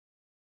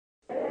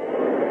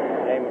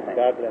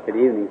God bless. Good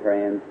evening,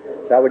 friends.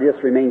 Shall we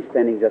just remain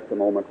standing just a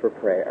moment for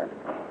prayer?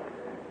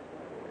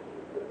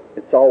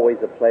 It's always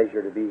a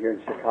pleasure to be here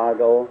in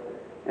Chicago,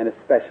 and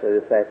especially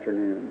this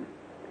afternoon.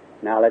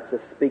 Now let's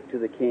just speak to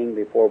the King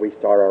before we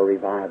start our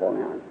revival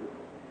now.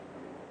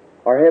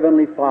 Our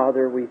Heavenly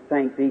Father, we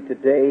thank Thee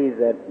today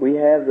that we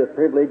have the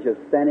privilege of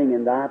standing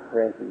in Thy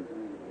presence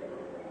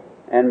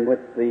and with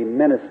the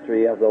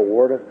ministry of the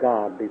Word of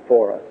God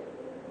before us.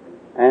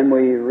 And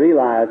we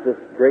realize this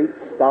great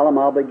solemn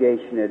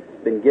obligation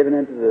that's been given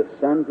unto the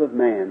sons of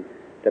man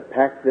to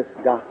pack this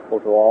gospel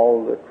to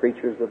all the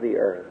creatures of the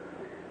earth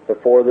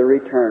before the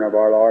return of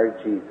our Lord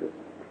Jesus.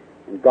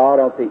 And God,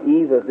 on the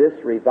eve of this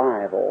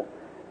revival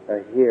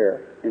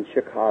here in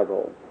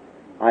Chicago,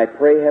 I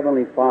pray,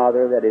 Heavenly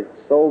Father, that it's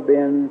so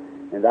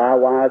been in Thy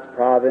wise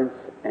providence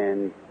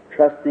and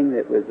trusting that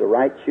it was the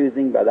right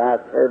choosing by Thy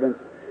servants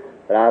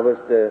that I was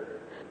to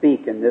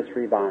speak in this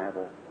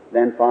revival.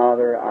 Then,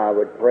 Father, I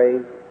would pray,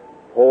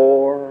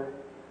 pour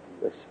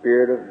the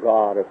Spirit of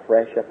God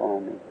afresh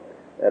upon me,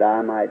 that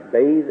I might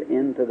bathe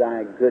into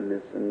Thy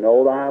goodness and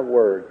know Thy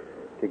Word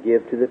to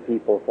give to the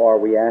people. For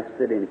we ask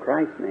it in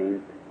Christ's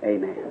name,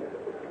 amen.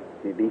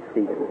 You be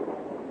seated.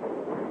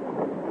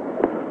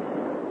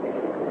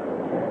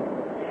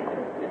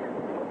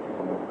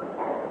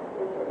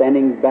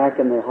 Standing back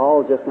in the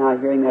hall just now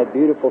hearing that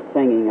beautiful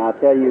singing, I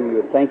tell you, you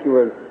would think you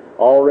were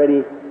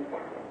already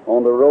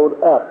on the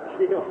road up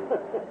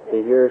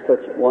to hear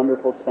such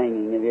wonderful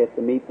singing, and yet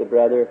to meet the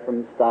brother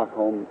from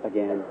Stockholm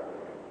again.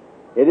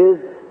 It is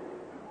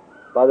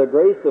by the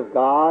grace of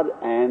God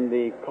and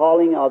the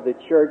calling of the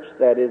church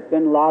that has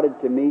been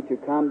allotted to me to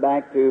come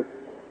back to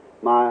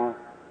my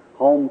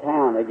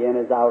hometown again,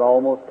 as I would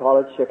almost call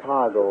it,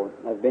 Chicago.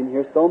 I've been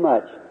here so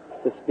much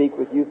to speak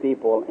with you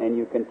people, and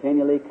you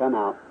continually come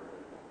out.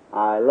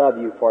 I love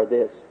you for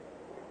this.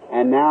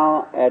 And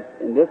now,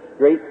 in this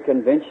great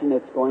convention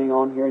that's going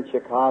on here in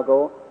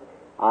Chicago,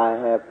 I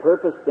have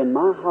purposed in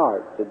my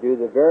heart to do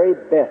the very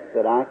best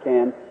that I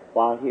can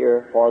while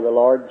here for the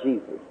Lord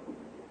Jesus.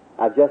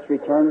 I've just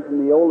returned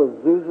from the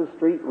old Azusa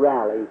Street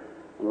rally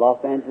in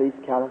Los Angeles,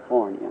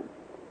 California,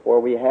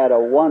 where we had a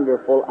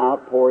wonderful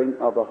outpouring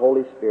of the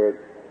Holy Spirit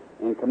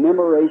in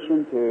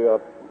commemoration to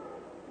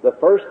the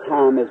first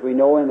time, as we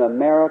know, in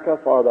America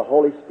for the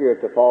Holy Spirit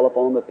to fall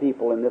upon the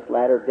people in this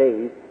latter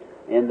days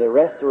in the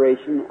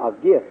restoration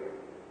of gifts.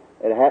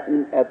 It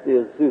happened at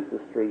the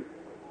Azusa Street.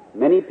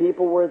 Many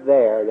people were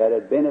there that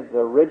had been at the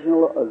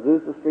original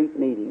Azusa Street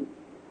meeting.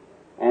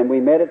 And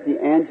we met at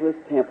the Angelus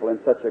Temple in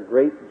such a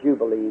great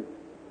jubilee.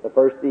 The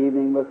first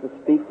evening was to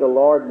speak. The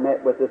Lord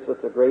met with us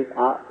with a great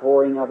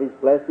outpouring of His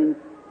blessings.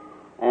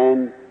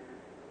 And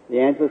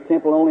the Angelus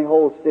Temple only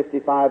holds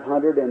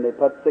 5,500, and they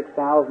put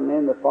 6,000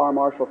 in. The fire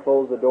marshal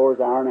closed the doors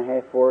an hour and a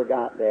half before I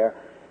got there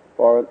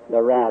for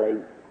the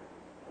rally.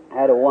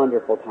 Had a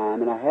wonderful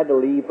time, and I had to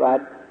leave right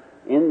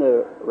in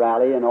the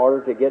rally in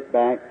order to get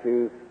back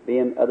to be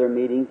in other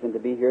meetings and to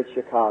be here at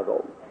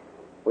Chicago.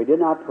 We did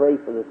not pray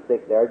for the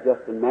sick there,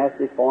 just in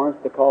massive forms,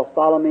 because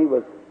Solomon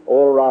was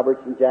Oral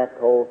Roberts and Jack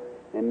Cole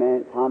and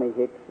Tommy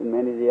Hicks and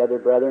many of the other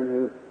brethren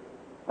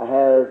who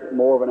has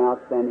more of an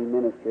outstanding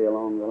ministry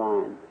along the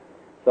line.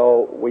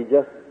 So we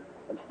just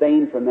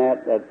abstained from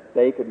that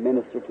they could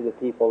minister to the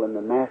people in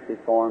the massive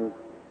forms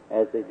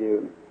as they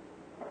do.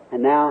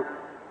 And now,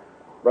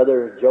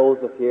 Brother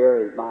Joseph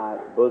here is my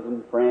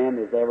bosom friend,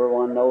 as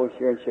everyone knows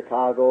here in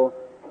Chicago.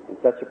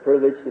 It's such a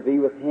privilege to be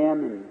with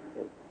him and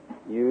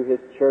you, his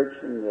church,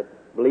 and the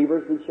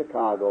believers in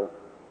Chicago.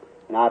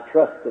 And I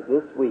trust that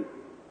this week,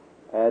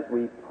 as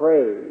we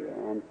pray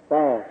and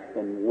fast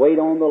and wait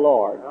on the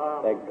Lord,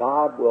 that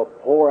God will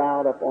pour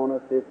out upon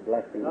us His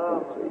blessings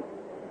this week.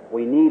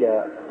 We need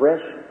a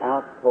fresh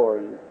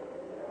outpouring.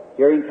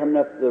 Hearing coming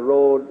up the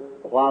road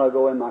a while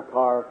ago in my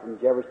car from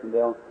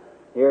Jeffersonville,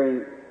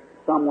 hearing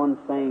someone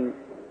saying,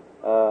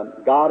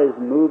 God is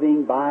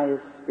moving by His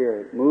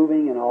Spirit,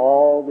 moving in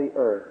all the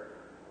earth.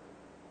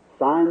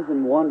 Signs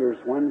and wonders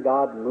when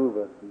God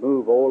moveth.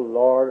 Move, O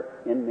Lord,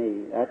 in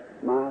me. That's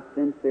my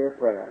sincere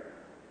prayer.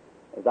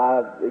 As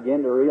I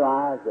begin to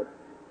realize that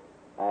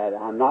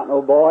I'm not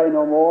no boy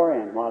no more,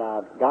 and what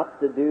I've got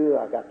to do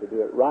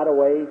it right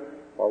away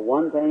for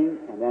one thing,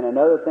 and then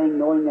another thing,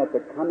 knowing that the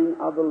coming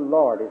of the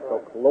Lord is so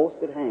close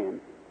at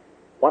hand.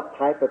 What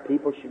type of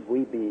people should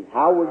we be?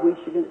 How would we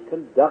should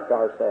conduct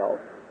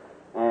ourselves?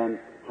 And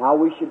how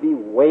we should be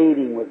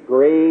waiting with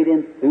great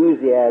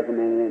enthusiasm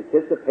and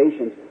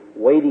anticipation,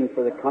 waiting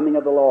for the coming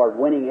of the Lord,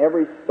 winning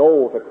every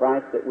soul to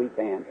Christ that we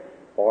can.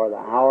 For the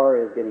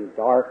hour is getting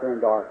darker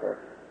and darker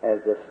as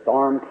the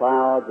storm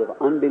clouds of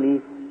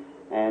unbelief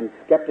and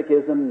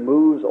skepticism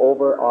moves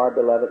over our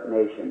beloved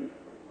nation.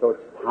 So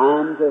it's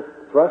time to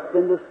thrust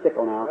in the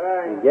sickle now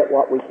and get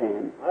what we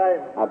can.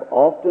 I've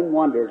often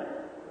wondered,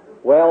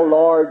 well,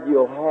 Lord,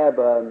 you'll have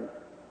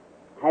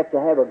to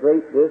have a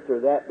great this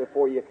or that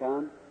before you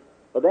come.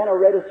 But then I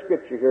read a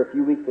scripture here a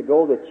few weeks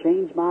ago that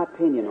changed my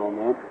opinion on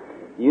that.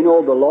 You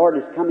know, the Lord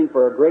is coming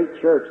for a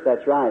great church,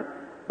 that's right.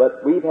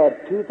 But we've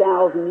had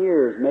 2,000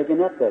 years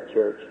making up that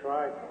church.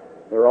 Right.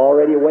 They're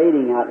already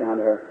waiting out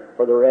there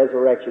for the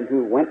resurrection,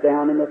 who went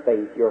down in the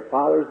faith, your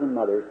fathers and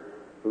mothers,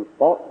 who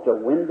fought to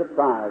win the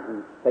prize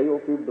and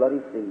sailed through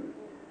bloody seas.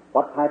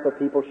 What type of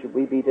people should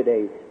we be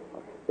today?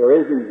 There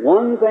isn't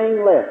one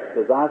thing left,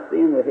 as I see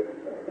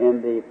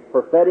in the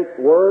prophetic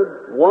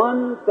word,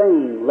 one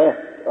thing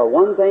left, or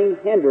one thing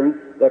hindering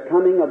the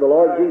coming of the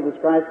Lord Jesus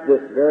Christ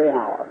this very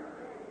hour.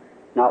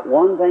 Not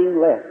one thing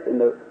left in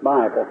the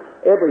Bible.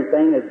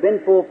 Everything has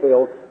been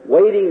fulfilled,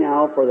 waiting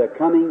now for the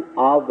coming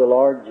of the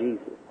Lord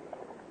Jesus.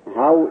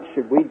 How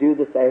should we do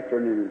this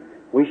afternoon?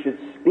 We should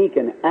speak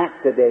and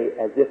act today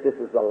as if this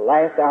is the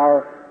last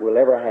hour we'll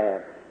ever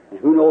have. And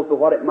who knows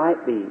what it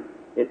might be.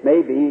 It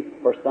may be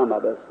for some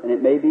of us, and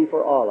it may be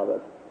for all of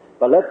us.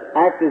 But let's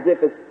act as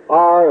if it's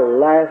our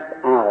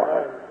last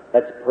hour.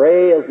 Let's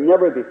pray as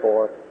never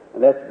before,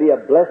 and let's be a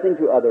blessing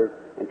to others,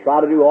 and try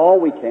to do all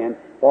we can.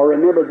 For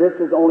remember, this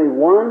is only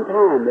one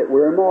time that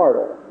we're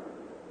immortal.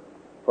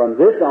 From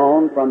this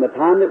on, from the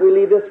time that we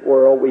leave this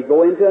world, we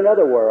go into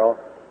another world,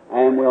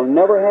 and we'll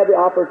never have the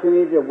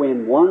opportunity to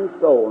win one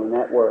soul in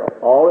that world.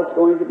 All that's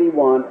going to be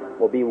won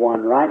will be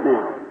won right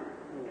now.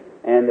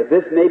 And if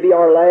this may be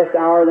our last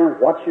hour,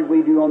 then what should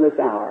we do on this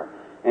hour?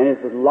 And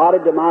it's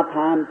allotted to my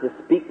time to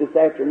speak this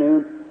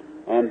afternoon.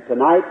 And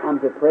tonight I'm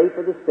to pray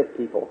for the sick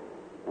people.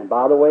 And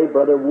by the way,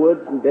 Brother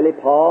Woods and Billy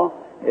Paul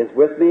is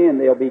with me, and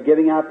they'll be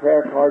giving out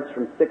prayer cards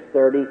from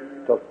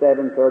 6:30 till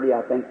 7:30.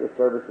 I think the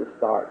services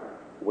start.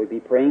 We'll be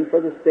praying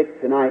for the sick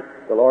tonight,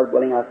 the Lord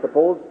willing. I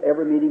suppose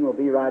every meeting will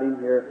be right in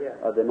here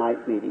of the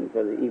night meetings,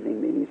 or the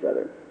evening meetings,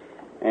 rather.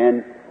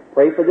 And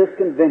pray for this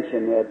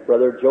convention that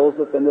Brother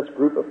Joseph and this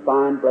group of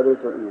fine brothers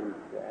are in.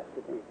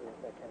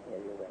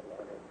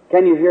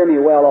 Can you hear me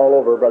well all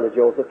over, Brother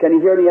Joseph? Can you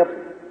hear me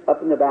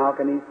up in the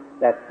balcony?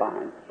 That's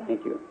fine.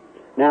 Thank you.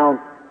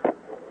 Now,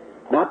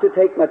 not to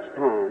take much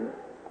time,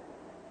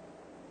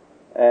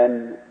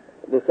 and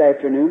this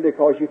afternoon,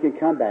 because you can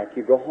come back.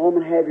 You go home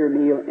and have your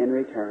meal and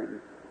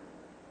return.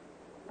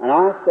 And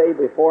I say,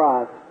 before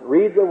I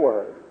read the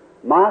Word,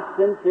 my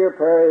sincere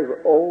prayer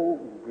is, oh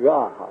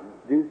God,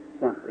 do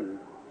something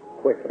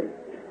quickly.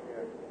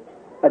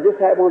 I just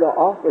had one of the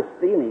awfulest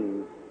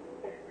feelings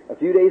a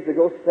few days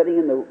ago, sitting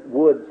in the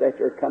woods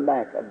after I come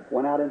back. I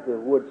went out into the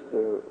woods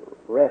to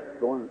rest,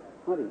 going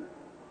hunting.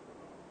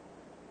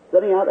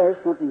 Sitting out there,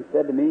 something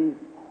said to me,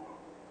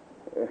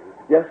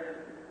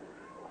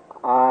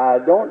 I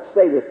don't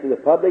say this to the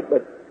public,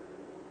 but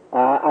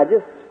I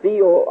just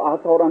feel, I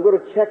thought I'm going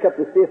to check up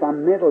to see if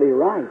I'm mentally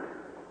right.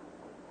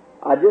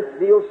 I just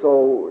feel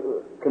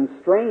so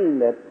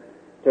constrained that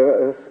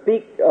to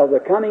speak of the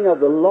coming of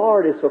the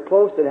Lord is so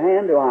close at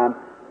hand to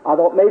I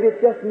thought maybe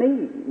it's just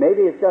me.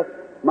 Maybe it's just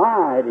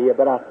my idea,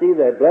 but I see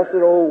the blessed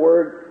old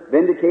Word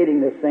vindicating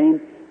the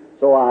same.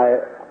 So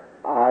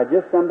I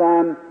just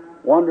sometimes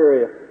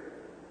wonder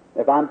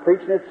if I'm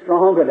preaching it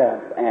strong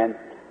enough. And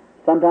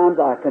sometimes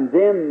I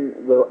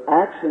condemn the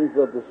actions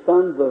of the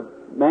sons of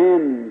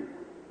man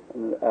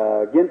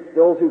against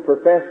those who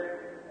profess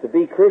to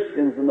be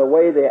Christians and the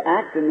way they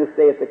act in this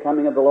day at the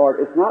coming of the Lord.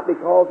 It's not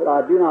because that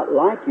I do not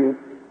like you.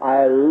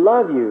 I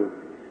love you.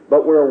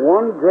 But we're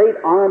one great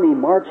army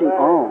marching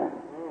on.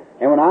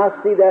 And when I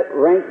see that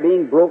rank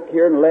being broke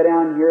here and let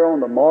down here on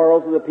the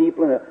morals of the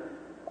people, and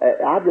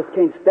I just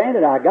can't stand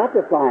it. I got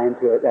to fly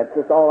into it. That's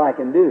just all I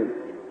can do.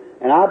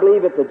 And I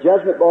believe at the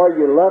judgment board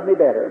you'll love me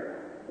better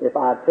if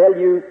I tell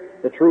you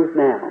the truth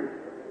now.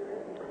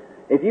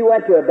 If you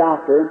went to a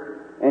doctor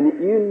and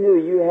you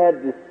knew you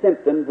had the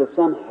symptoms of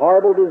some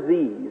horrible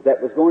disease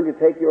that was going to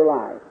take your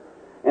life,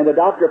 and the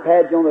doctor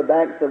pats you on the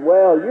back and said,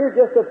 well, you're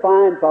just a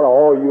fine fellow.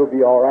 Oh, you'll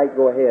be all right.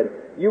 Go ahead.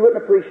 You wouldn't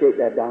appreciate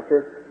that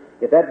doctor.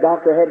 If that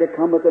doctor had to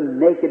come with a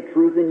naked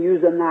truth and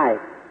use a knife,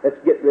 let's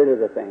get rid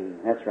of the thing.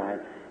 That's right.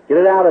 Get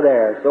it out of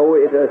there. So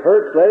if it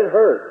hurts, let it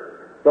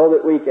hurt, so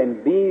that we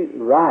can be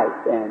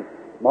right and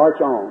march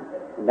on.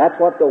 And that's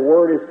what the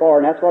Word is for,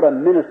 and that's what a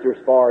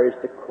minister's for, is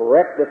to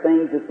correct the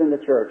things that's in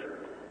the church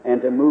and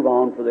to move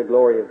on for the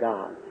glory of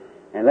God.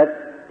 And let's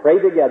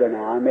pray together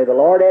now, and may the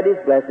Lord add His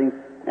blessings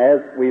as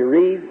we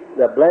read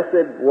the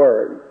blessed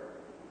Word.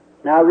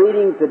 Now,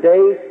 reading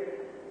today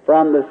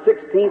from the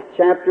 16th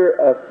chapter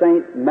of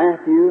St.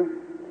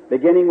 Matthew,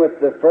 beginning with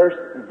the first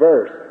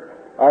verse,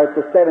 or it's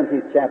the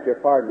 17th chapter,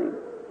 pardon me.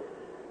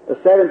 The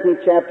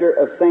 17th chapter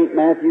of St.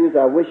 Matthew's,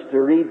 I wish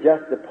to read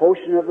just a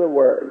portion of the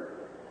Word.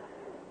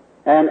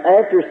 And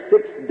after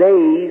 6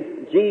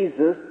 days,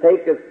 Jesus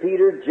taketh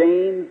Peter,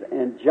 James,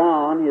 and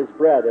John, his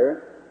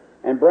brother,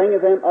 and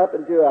bringeth them up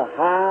into a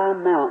high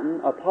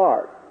mountain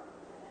apart,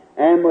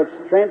 and was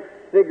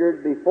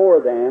transfigured before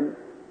them,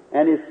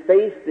 and his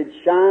face did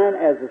shine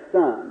as the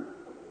sun,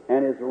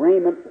 and his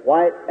raiment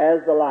white as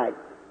the light.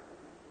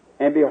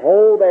 And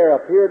behold, there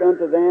appeared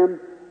unto them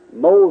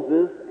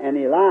Moses and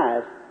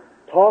Elias,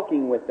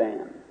 talking with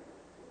them.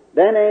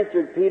 Then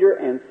answered Peter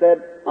and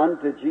said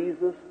unto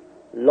Jesus,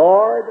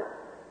 Lord,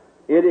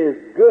 it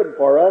is good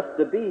for us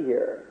to be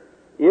here.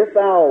 If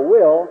thou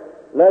wilt,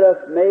 let us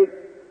make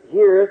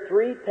here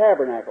 3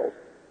 tabernacles,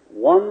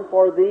 one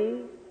for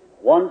thee,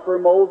 one for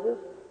Moses,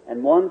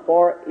 and one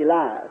for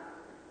Elias.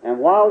 And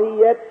while he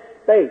yet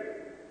spake,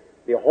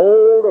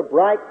 behold, a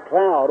bright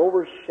cloud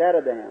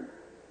overshadowed them.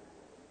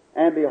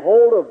 And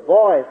behold, a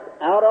voice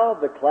out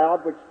of the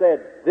cloud which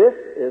said, This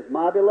is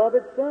my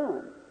beloved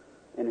Son,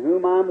 in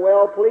whom I am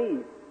well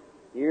pleased.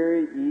 Hear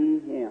ye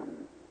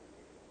him.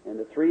 And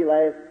the three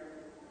last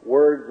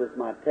words is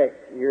my text,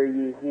 hear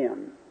ye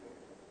him.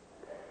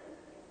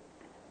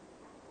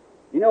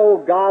 You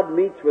know, God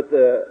meets with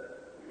the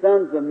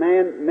sons of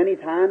man many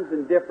times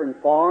in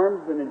different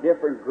forms and in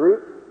different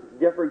groups,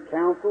 different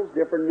councils,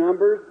 different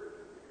numbers.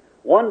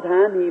 One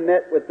time he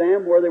met with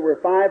them where there were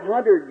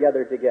 500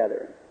 gathered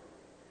together.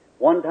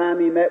 One time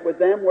he met with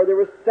them where there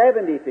were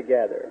 70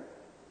 together.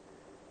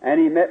 And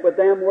he met with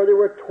them where there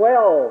were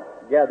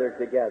 12 gathered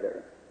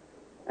together.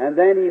 And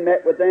then he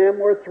met with them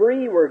where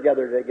 3 were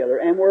gathered together,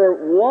 and where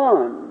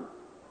 1.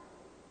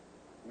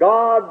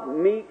 God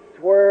meets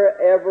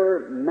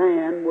wherever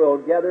man will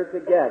gather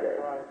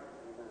together.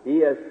 He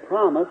has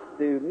promised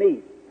to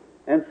meet.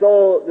 And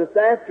so this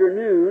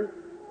afternoon,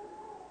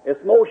 it's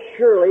most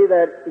surely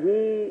that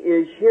He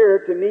is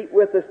here to meet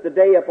with us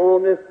today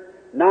upon this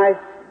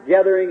nice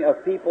gathering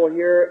of people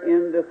here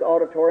in this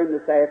auditorium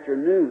this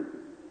afternoon.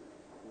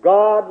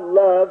 God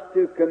loves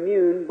to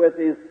commune with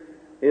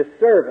His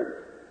servants.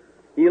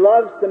 He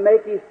loves to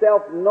make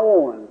Himself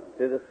known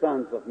to the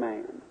sons of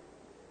man.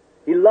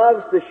 He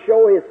loves to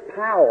show His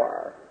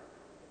power.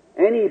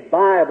 Any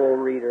Bible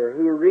reader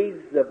who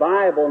reads the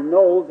Bible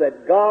knows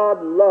that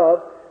God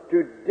loves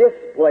to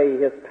display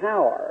His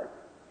power.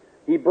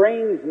 He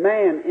brings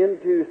man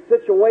into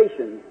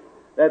situations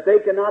that they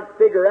cannot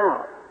figure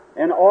out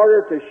in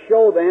order to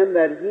show them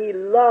that He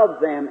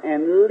loves them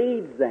and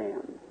leads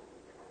them.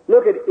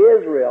 Look at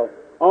Israel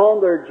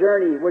on their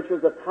journey, which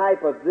was a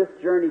type of this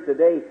journey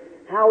today,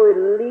 how He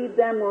leads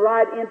them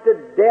right into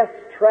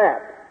death's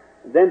trap,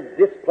 then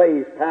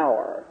displays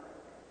power.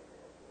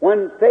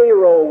 When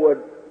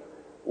Pharaoh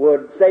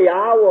would say,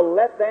 I will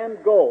let them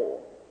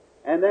go,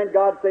 and then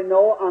God say,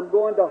 no, I'm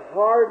going to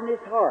harden his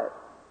heart,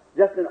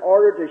 just in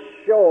order to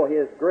show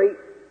His great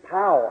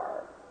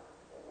power.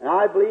 And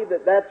I believe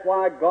that that's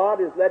why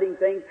God is letting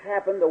things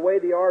happen the way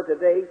they are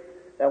today,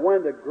 that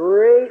when the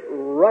great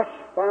rush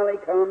finally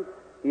comes,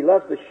 He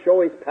loves to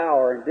show His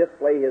power and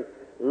display His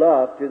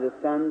love to the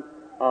sons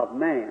of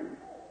man.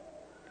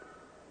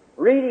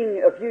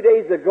 Reading a few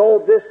days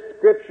ago this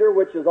scripture,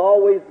 which has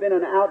always been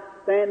an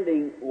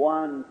outstanding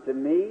one to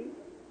me,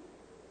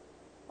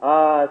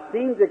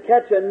 seemed to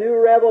catch a new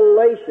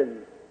revelation.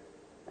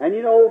 And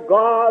you know,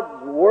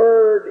 God's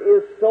Word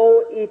is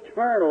so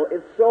eternal,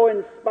 it's so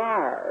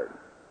inspired,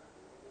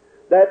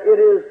 that it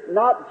is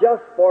not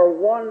just for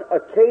one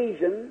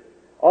occasion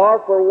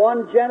or for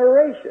one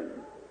generation.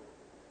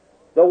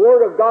 The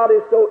Word of God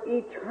is so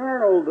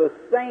eternal, the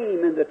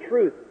same in the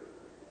truth,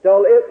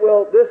 till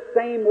this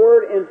same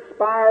Word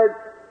inspired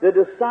the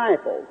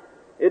disciples.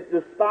 It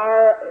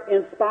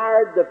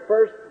inspired the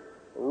first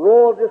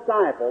row of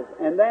disciples,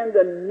 and then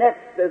the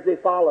next as they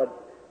followed,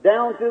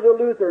 down through the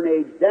Lutheran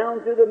age, down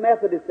through the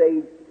Methodist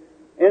age,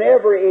 in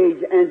every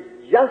age, and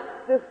just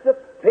as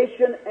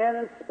sufficient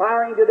and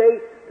inspiring today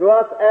to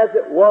us as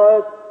it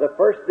was the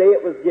first day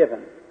it was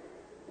given.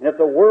 And if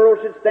the world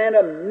should stand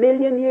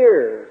 1,000,000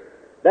 years,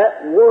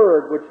 that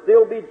Word would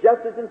still be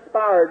just as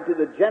inspired to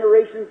the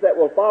generations that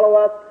will follow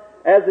us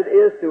as it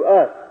is to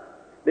us,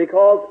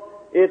 because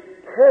it's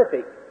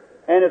perfect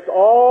and it's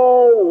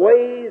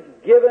always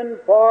given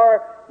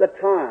for the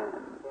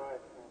time.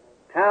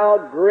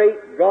 How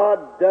great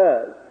God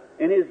does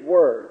in His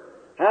Word.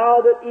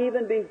 How that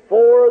even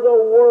before the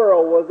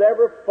world was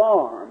ever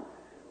formed,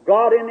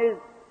 God in His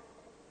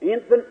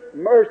infant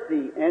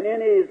mercy and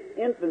in His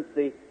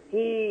infancy,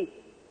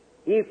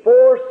 He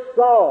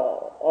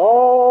foresaw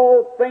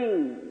all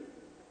things.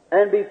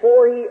 And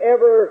before He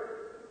ever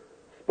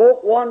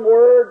spoke one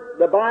word,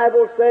 the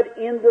Bible said,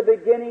 in the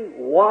beginning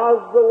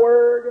was the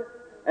Word,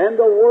 and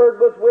the Word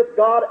was with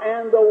God,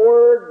 and the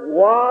Word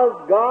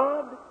was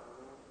God.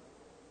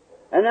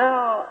 And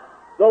now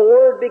the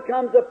Word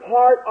becomes a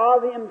part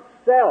of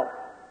Himself.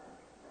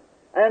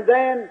 And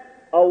then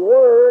a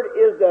word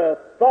is a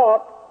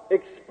thought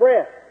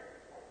expressed.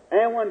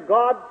 And when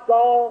God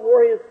saw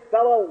where His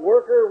fellow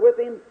worker with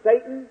Him,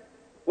 Satan,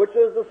 which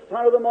was the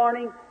son of the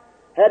morning,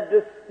 had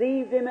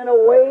deceived Him in a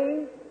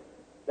way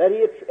that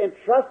he had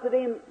entrusted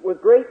Him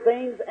with great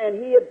things,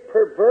 and he had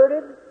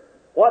perverted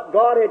what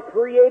God had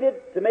created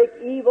to make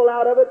evil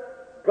out of it,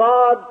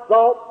 God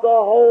thought the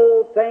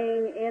whole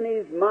thing in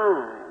His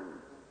mind.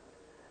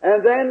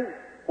 And then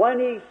when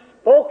He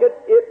spoke it,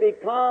 it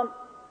become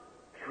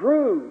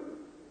true.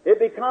 It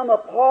become a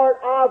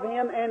part of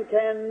Him and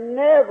can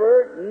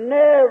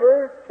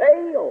never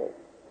fail.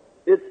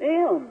 It's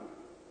Him.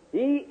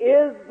 He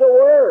is the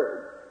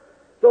Word.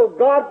 So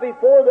God,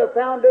 before the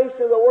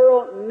foundation of the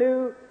world,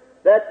 knew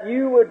that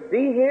you would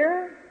be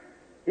here.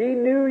 He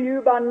knew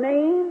you by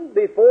name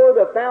before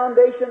the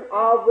foundation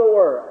of the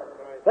world.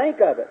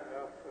 Think of it.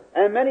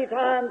 And many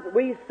times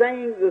we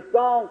sing the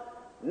song,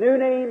 New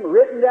Name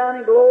Written Down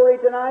in Glory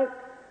tonight.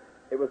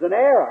 It was an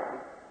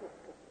error.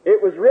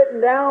 It was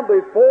written down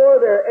before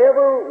there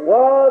ever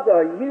was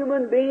a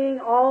human being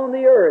on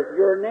the earth.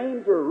 Your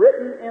names were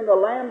written in the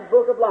Lamb's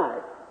Book of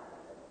Life.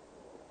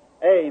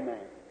 Amen.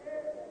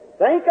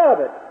 Think of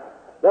it.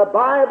 The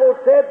Bible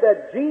said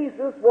that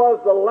Jesus was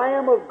the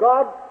Lamb of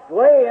God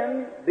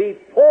slain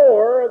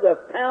before the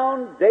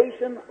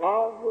foundation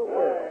of the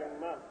world.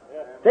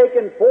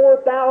 Taken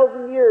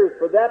 4,000 years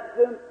for that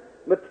to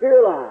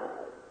materialize.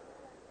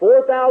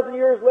 4,000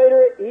 years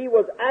later, He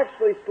was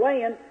actually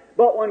slain,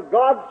 but when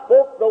God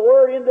spoke the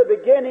Word in the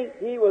beginning,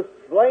 He was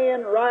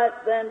slain right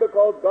then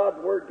because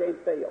God's Word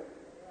can't fail.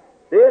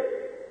 This,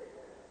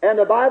 and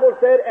the Bible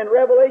said in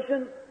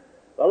Revelation,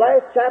 the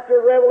last chapter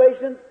of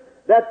Revelation,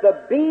 that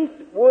the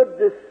beast would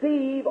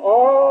deceive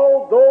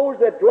all those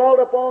that dwelt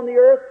upon the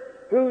earth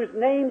whose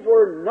names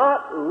were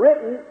not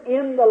written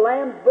in the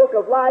Lamb's Book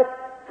of Life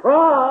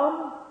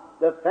from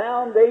the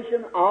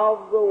foundation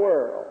of the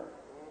world.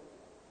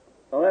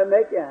 Will that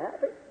make you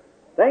happy?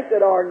 Think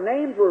that our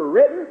names were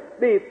written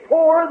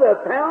before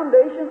the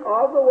foundation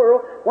of the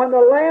world. When the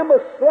Lamb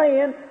was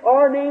slain,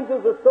 our names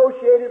was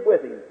associated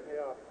with Him.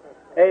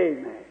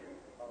 Amen.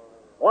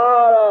 What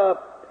a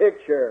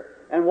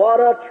picture and what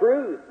a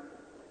truth.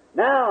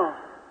 Now,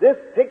 this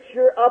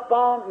picture up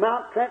on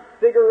Mount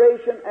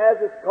Transfiguration, as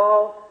it's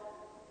called,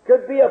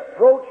 could be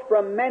approached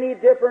from many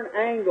different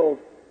angles.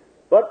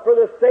 But for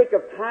the sake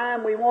of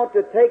time, we want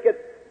to take it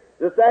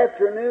this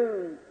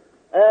afternoon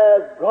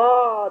as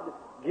God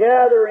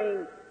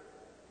gathering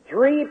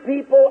three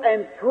people,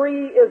 and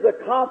three is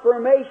a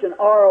confirmation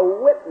or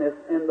a witness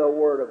in the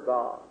Word of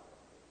God.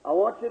 I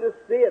want you to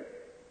see it.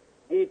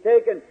 He's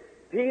taken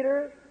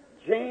Peter,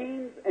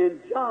 James,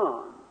 and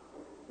John.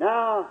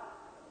 Now,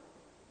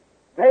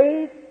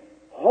 faith,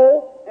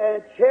 hope,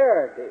 and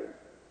charity.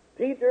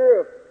 Peter,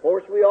 of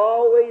course, we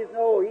always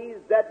know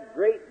he's that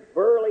great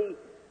burly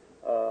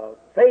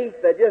faith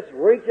that just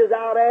reaches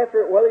out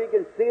after it, whether you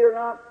can see it or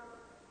not.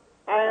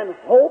 And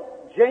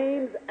hope,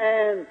 James,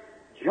 and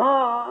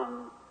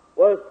John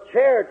was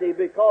charity,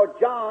 because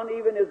John,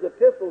 even his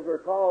epistles are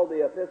called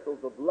the epistles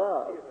of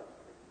love.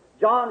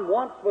 John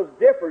once was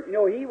different. You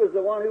know, he was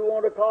the one who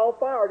wanted to call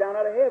fire down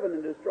out of heaven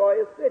and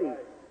destroy a city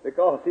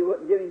because he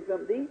wouldn't give him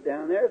something to eat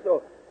down there.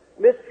 So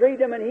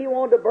mistreated him, and he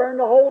wanted to burn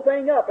the whole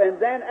thing up.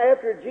 And then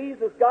after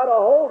Jesus got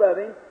a hold of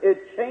him, it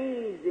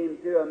changed him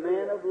to a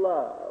man of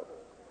love.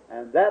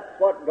 And that's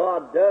what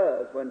God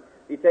does when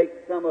He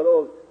takes some of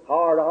those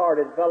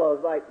hard-hearted fellows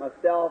like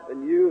myself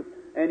and you,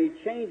 and He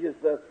changes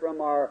us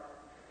from our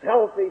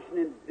selfish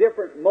and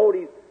indifferent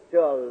motives to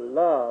a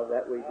love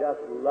that we just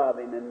love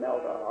Him and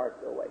melt our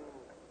hearts away.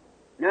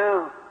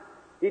 Now,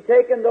 He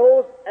taken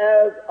those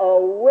as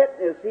a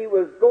witness. He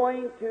was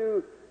going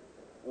to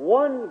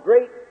one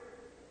great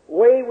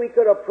way we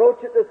could approach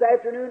it this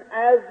afternoon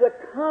as the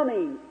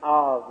coming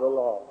of the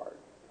Lord.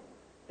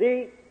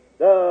 See,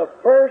 the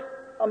first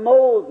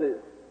Moses,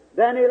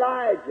 then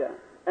Elijah,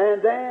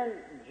 and then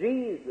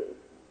Jesus.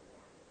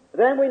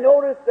 Then we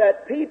notice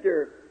that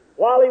Peter,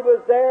 while he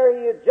was there,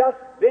 he had just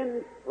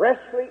been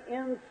freshly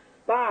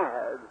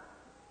inspired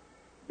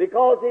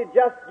because he'd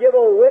just give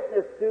a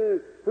witness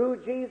to who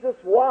Jesus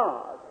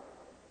was.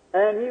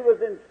 And he was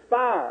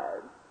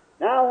inspired.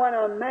 Now, when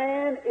a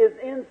man is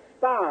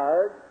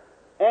inspired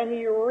and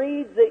he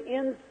reads the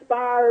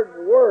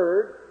inspired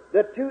Word,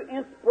 the two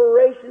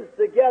inspirations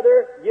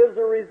together gives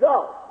a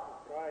result.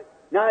 Right.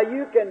 Now,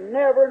 you can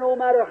never, no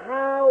matter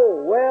how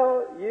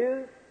well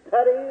you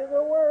study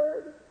the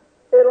Word,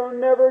 it'll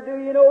never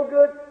do you no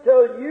good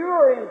till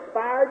you're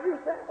inspired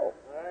yourself.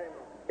 Right.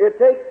 It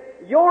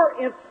takes your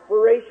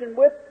inspiration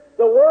with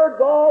the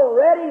Word's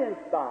already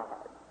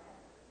inspired.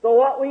 So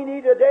what we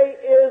need today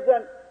is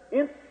an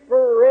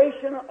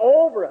inspiration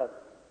over us.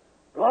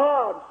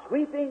 God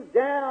sweeping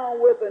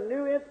down with a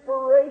new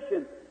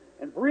inspiration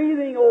and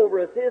breathing over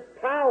us His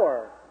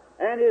power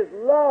and His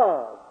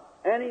love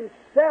and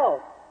Himself,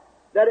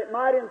 that it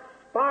might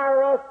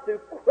inspire us to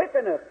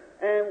quicken us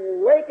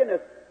and waken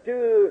us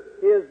to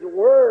His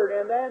Word,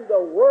 and then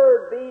the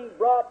Word being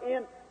brought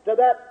in to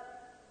that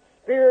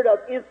spirit of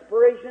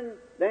inspiration,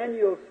 then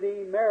you'll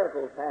see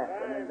miracles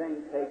happen and things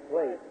take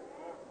place.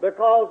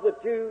 Because the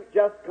two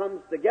just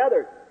comes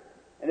together.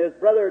 And his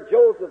brother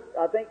Joseph,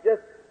 I think,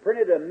 just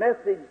printed a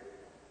message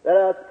that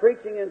I was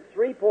preaching in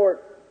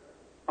Shreveport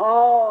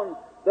on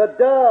the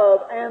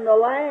dove and the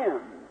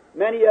lamb.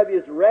 Many of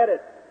you's read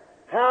it.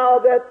 How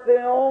that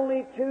the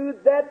only two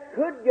that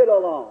could get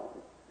along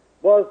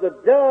was the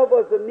dove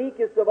was the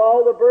meekest of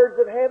all the birds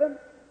of heaven,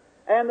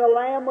 and the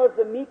lamb was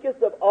the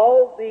meekest of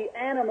all the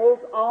animals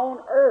on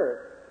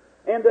earth.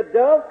 And the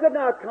dove could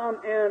not come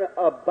and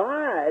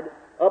abide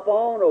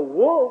upon a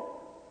wolf.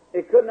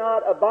 It could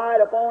not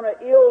abide upon an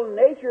ill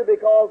nature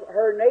because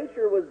her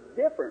nature was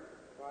different.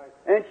 Right.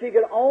 And she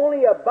could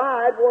only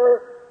abide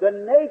where the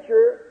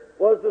nature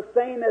was the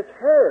same as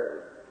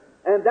hers.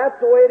 And that's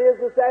the way it is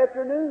this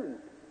afternoon.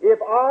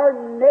 If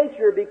our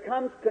nature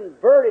becomes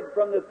converted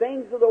from the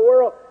things of the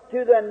world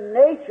to the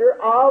nature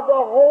of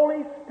the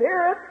Holy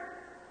Spirit,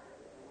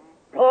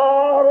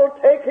 God will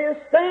take His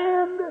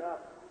stand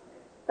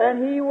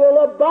and He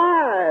will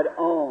abide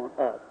on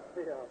us.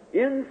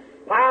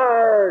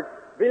 Inspired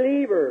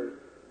believers,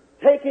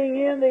 taking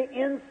in the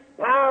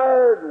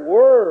inspired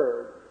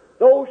Word.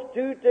 Those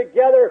two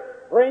together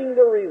bring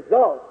the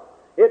result.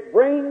 It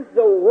brings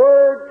the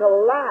Word to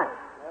life.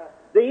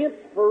 The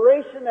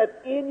inspiration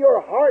that's in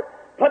your heart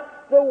puts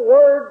the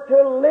Word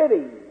to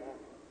living.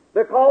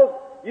 Because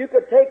you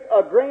could take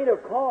a grain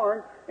of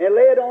corn and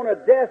lay it on a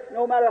desk,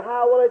 no matter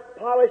how well it's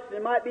polished,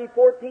 it might be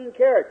 14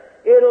 karat.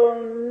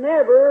 It'll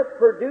never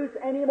produce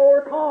any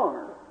more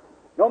corn.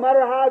 No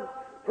matter how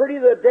pretty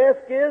the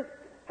desk is,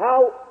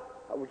 how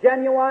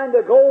genuine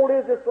the gold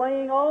is it's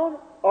laying on,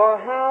 or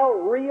how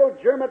real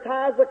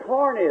germatized the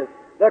corn is.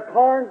 The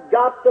corn's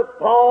got to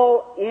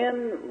fall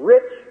in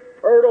rich,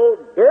 fertile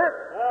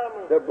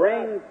dirt to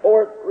bring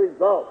forth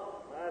results.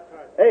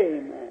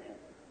 Amen.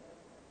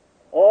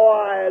 Oh,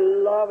 I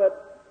love it.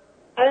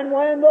 And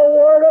when the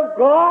Word of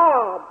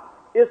God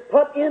is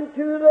put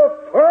into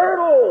the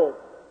fertile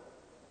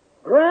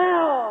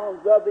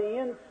grounds of the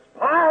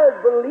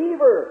inspired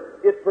believer,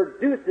 it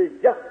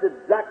produces just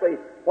exactly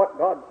what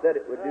God said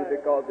it would do,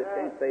 because it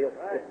can't fail.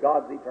 It's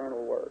God's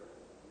eternal Word.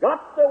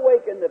 Got to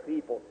awaken the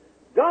people.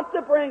 Got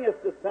to bring us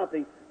to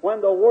something when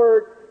the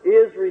Word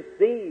is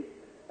received.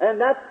 And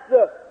that's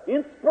the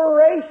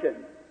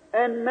inspiration.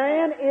 And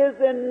man is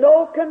in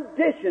no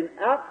condition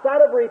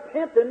outside of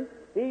repentance.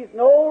 He's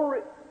no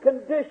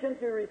condition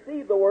to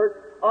receive the Word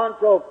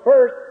until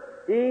first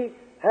he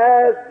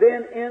has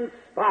been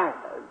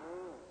inspired.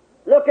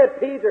 Look at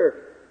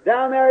Peter.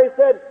 Down there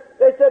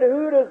they said,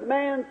 who does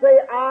man say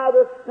I,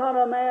 the Son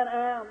of Man,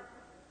 am?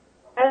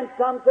 And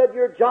some said,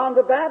 you're John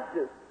the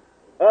Baptist.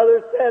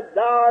 Others said,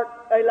 thou art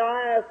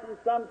Elias. And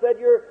some said,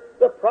 you're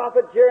the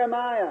prophet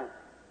Jeremiah.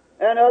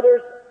 And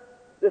others,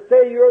 they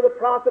say you're the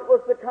prophet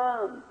was to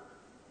come.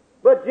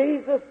 But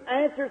Jesus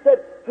answered,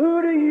 said,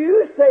 who do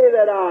you say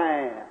that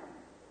I am?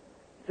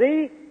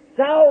 See,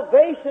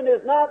 salvation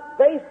is not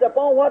based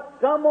upon what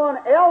someone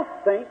else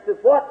thinks,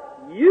 it's what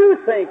you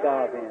think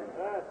of Him.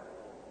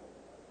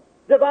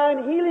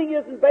 Divine healing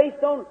isn't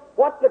based on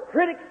what the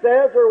critic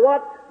says or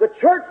what the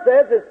church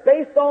says. It's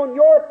based on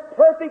your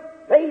perfect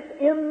faith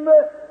in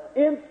the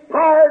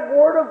inspired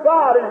Word of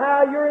God and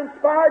how you're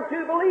inspired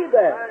to believe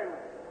that.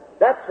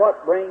 That's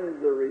what brings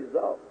the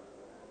result.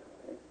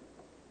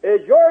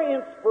 Is your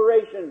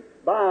inspiration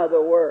by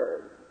the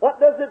Word. What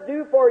does it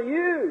do for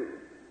you?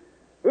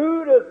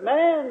 Who does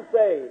man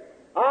say,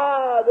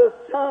 I, the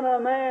Son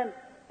of Man,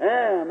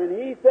 am? And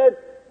he said,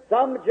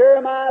 some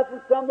Jeremiah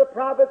and some the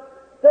prophets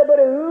said, but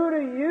who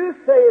do you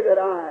say that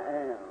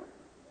I am?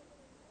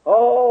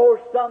 Oh,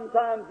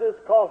 sometimes this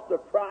costs a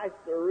price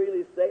to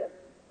really say it.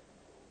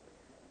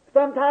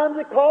 Sometimes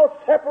it causes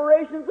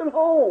separations in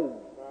homes.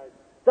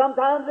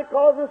 Sometimes it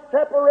causes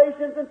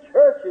separations in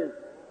churches.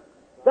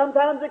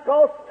 Sometimes it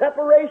causes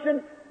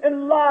separation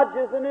in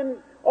lodges and in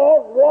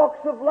all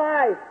walks of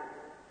life.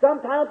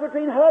 Sometimes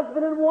between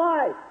husband and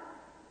wife.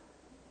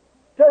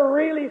 To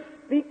really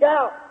speak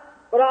out.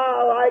 But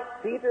I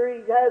like Peter.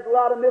 He has a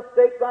lot of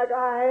mistakes like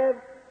I have.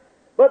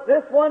 But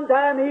this one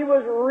time he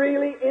was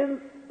really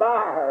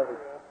inspired.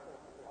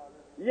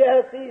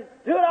 Yes, he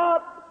stood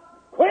up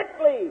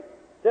quickly,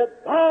 said,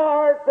 thou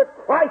art the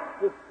Christ,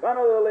 the Son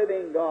of the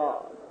living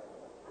God.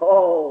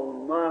 Oh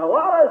my,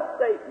 what a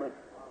statement.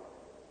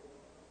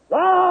 Thou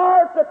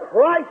art the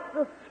Christ,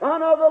 the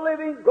Son of the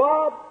living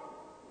God.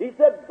 He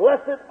said,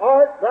 blessed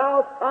art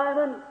thou,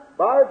 Simon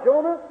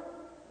Bar-Jonas,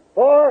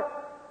 for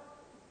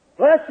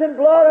flesh and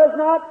blood has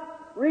not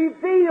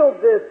revealed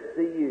this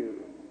to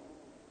you,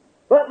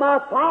 but my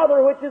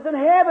Father which is in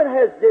heaven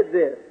has did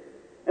this.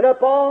 And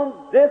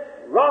upon this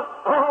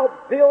rock I'll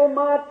build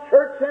my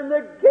church, and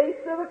the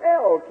gates of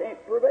hell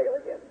can't prevail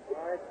against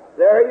it.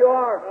 There you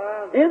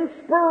are.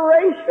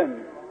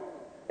 Inspiration.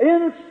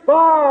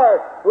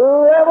 Inspired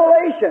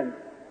revelation.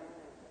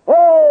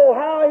 Oh,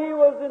 how he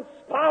was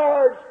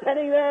inspired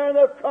standing there in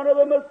the front of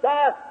the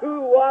Messiah,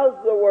 who was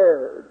the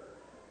Word.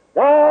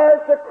 Thou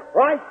art the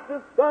Christ,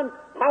 the Son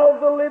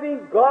of the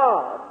living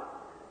God.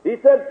 He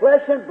said,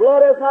 flesh and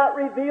blood has not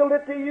revealed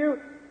it to you,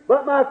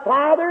 but my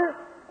Father,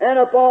 and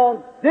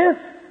upon this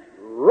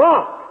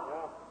rock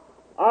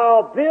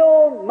I'll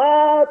build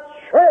my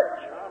church.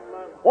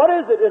 What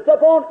is it? It's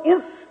upon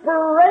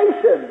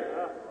inspiration.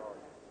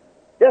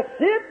 That's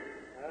it.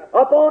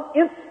 Upon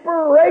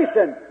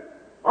inspiration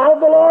of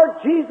the Lord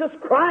Jesus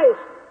Christ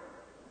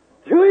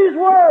to His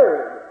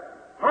Word,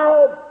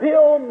 I'll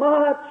build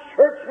my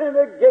church, and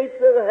the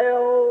gates of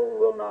hell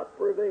will not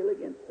prevail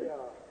against it.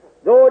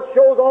 Though it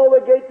shows all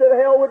the gates of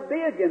hell would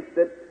be against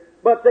it,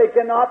 but they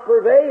cannot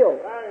prevail.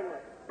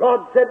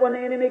 God said, when the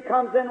enemy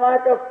comes in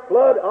like a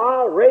flood,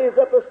 I'll raise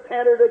up a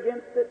standard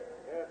against it.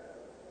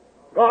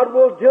 God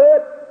will do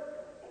it.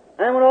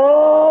 And when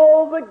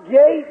all the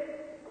gates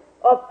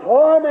of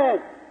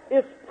torment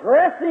is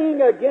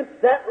pressing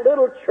against that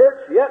little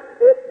church, yet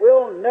it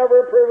will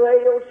never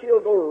prevail.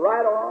 She'll go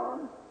right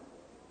on.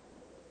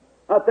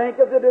 I think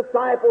of the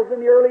disciples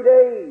in the early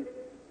days,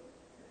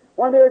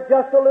 when they're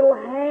just a little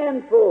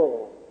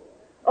handful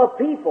of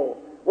people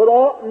with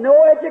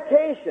no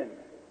education,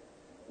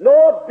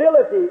 no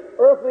ability,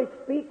 earthly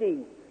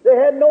speaking, They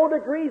had no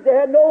degrees. They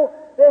had no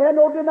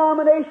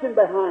denomination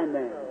behind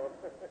them.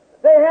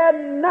 They had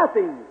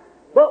nothing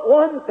but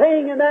one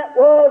thing, and that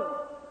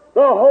was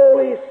the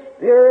Holy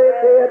Spirit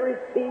they had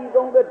received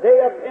on the day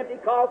of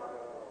Pentecost.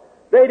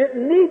 They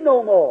didn't need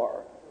no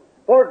more,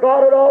 for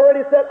God had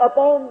already said,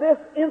 upon this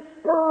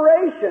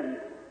inspiration,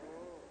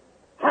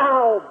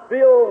 I'll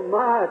build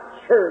my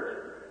church.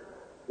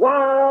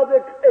 While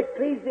the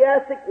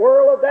ecclesiastic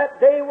world of that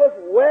day was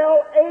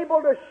well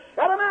able to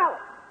shut them out.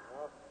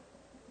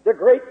 The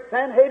great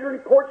Sanhedrin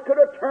courts could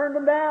have turned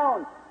them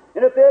down.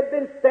 And if they had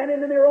been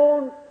standing in their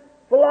own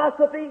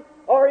philosophy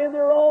or in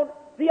their own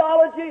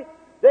theology,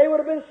 they would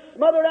have been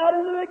smothered out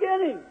in the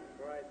beginning.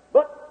 Right.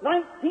 But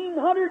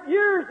 1900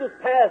 years has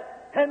passed,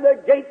 and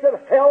the gates of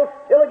hell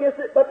still against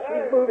it, but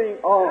she's moving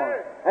on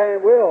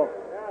and will.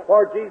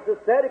 For Jesus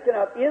said it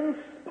cannot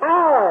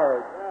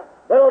inspire.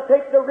 That'll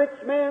take the rich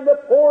man, the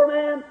poor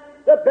man,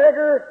 the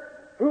beggar,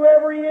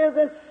 whoever he is,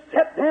 and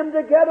set them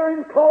together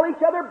and call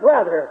each other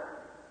brother,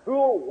 who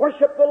will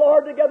worship the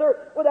Lord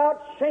together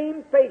without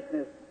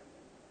shamefacedness.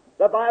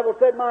 The Bible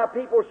said, my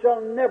people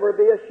shall never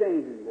be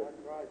ashamed.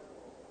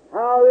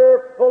 How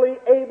they're fully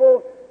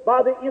able,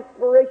 by the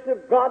inspiration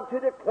of God, to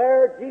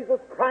declare Jesus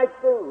Christ,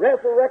 the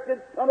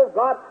resurrected Son of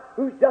God,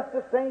 who's just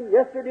the same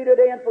yesterday,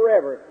 today, and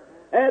forever.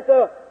 And at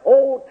the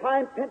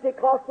old-time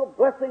Pentecostal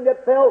blessing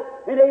that fell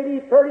in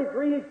AD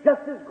 33 is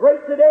just as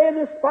great today and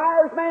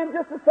inspires man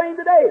just the same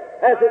today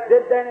as it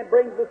did then, and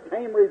brings the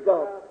same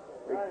result.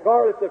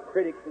 Regardless of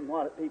critics and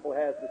what people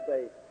has to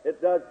say,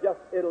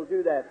 it'll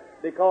do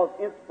that, because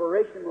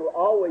inspiration will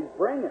always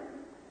bring it.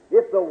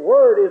 If the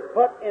Word is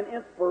put in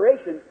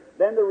inspiration,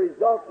 then the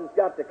results has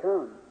got to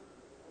come.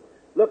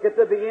 Look at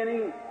the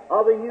beginning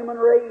of the human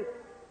race,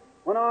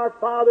 when our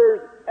fathers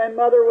and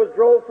mother was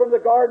drove from the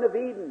Garden of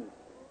Eden.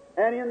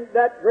 And in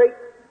that great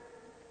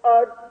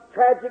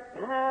tragic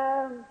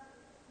time,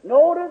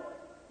 notice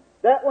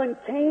that when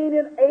Cain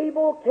and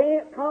Abel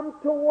come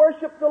to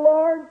worship the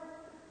Lord,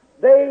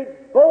 they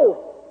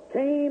both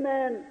came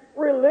and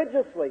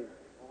religiously,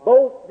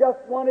 both just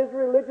one as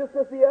religious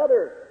as the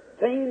other.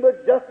 Cain was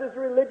just as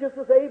religious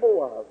as Abel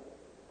was.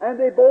 And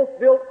they both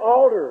built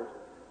altars.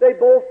 They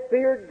both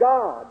feared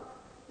God.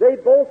 They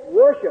both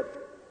worshiped.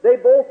 They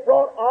both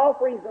brought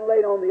offerings and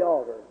laid on the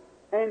altar.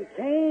 And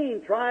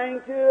Cain,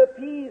 trying to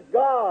appease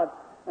God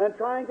and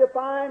trying to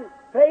find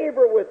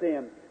favor with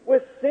Him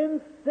with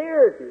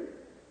sincerity.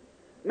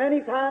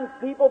 Many times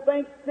people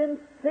think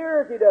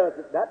sincerity does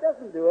it. That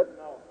doesn't do it.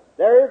 No.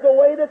 There is a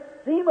way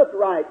that seemeth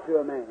right to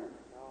a man.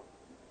 No.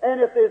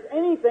 And if there's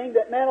anything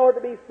that man ought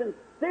to be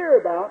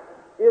sincere about,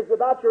 is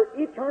about your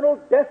eternal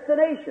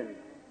destination.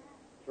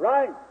 That's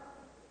right.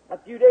 A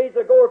few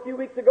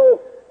weeks ago,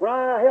 when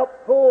I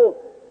helped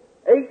pull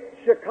 8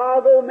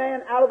 Chicago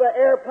men out of an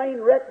airplane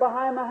wreck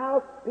behind my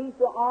house, piece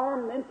of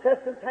arm,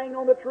 intestines hanging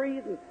on the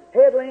trees, and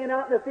head laying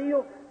out in the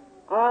field,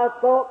 I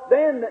thought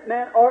then that,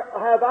 man,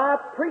 have I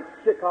preached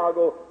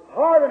Chicago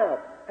hard enough?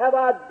 Have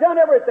I done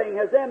everything?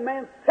 Has them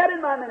men sat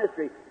in my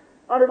ministry,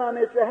 under my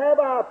ministry? Have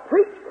I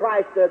preached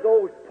Christ to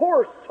those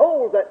poor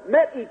souls that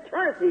met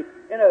eternity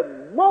in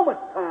a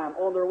moment's time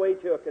on their way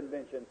to a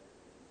convention?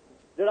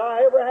 Did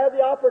I ever have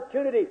the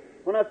opportunity,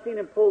 when I've seen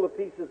them pull the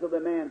pieces of the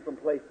man from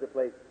place to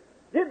place?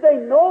 Did they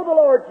know the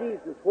Lord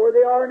Jesus? Where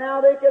they are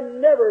now, they can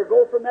never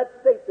go from that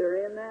state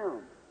they're in now.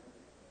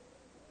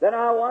 Then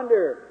I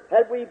wonder,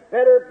 had we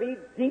better be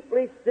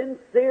deeply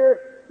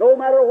sincere, no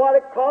matter what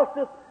it costs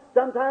us?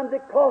 Sometimes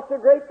it costs a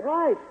great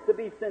price to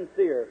be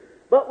sincere.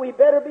 But we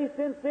better be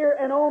sincere,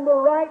 and on the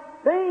right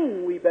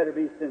thing we better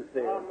be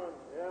sincere.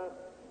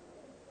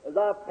 As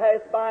I've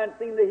passed by and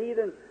seen the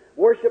heathens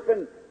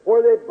worshiping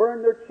where they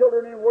burn their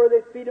children and where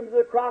they feed them to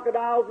the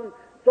crocodiles and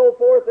so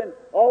forth, and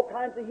all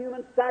kinds of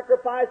human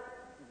sacrifice,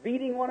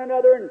 beating one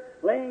another and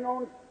laying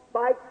on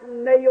spikes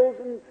and nails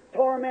and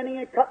tormenting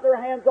and cutting their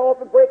hands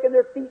off and breaking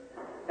their feet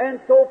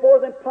and so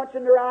forth, and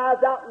punching their eyes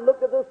out and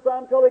look at the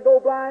sun till they go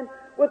blind,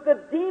 with the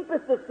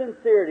deepest of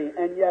sincerity,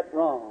 and yet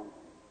wrong.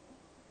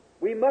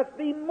 We must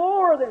be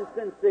more than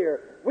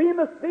sincere. We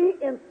must be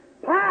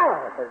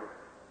inspired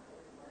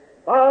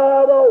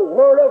by the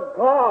Word of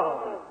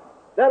God,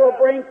 that'll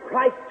bring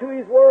Christ to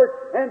His Word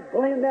and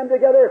blend them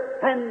together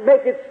and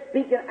make it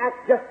speak and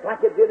act just like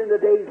it did in the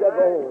days of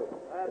old.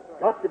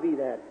 It's got to be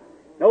that.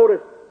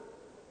 Notice,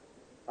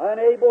 an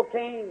Abel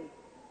came,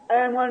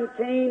 and when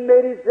Cain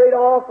made his great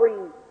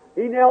offering,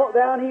 he knelt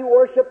down, he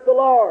worshipped the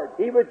Lord.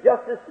 He was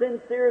just as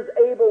sincere as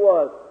Abel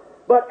was.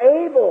 But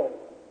Abel,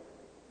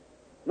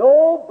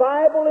 no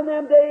Bible in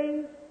them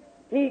days,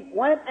 he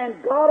went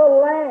and got a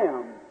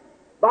lamb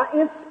by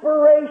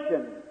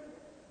inspiration.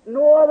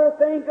 No other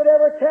thing could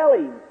ever tell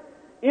him.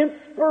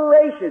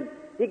 Inspiration.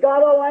 He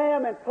got a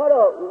lamb and put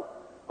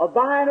a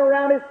vine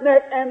around his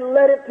neck and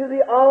led it to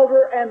the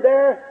altar, and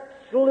there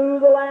slew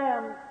the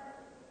lamb.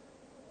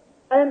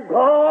 And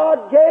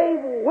God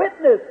gave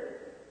witness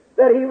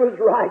that he was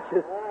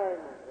righteous,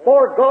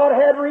 for God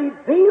had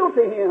revealed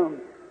to him.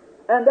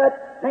 And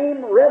that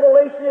same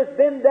revelation has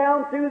been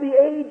down through the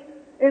age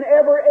in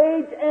every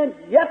age and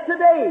yet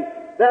today,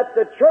 that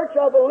the church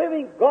of the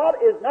living God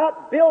is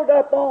not built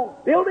upon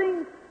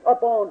buildings,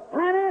 upon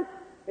finance.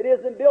 It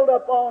isn't built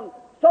upon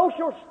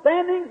social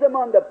standings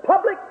among the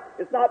public.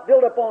 It's not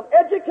built upon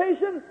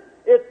education.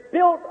 It's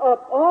built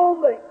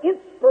upon the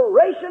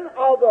inspiration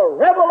of the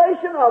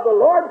revelation of the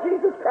Lord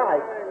Jesus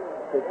Christ.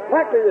 It's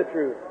exactly the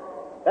truth.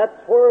 That's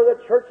where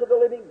the church of the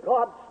living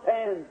God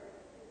stands.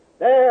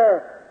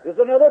 There's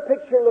another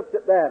picture. Looked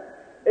at that.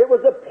 It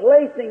was a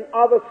placing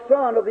of a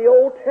son of the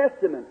Old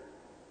Testament.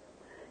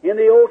 In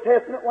the Old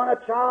Testament, when a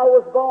child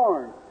was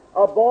born,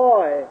 a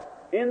boy,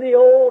 in the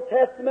Old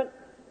Testament,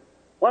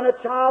 when a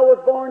child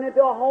was born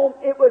into a home,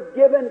 it was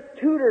given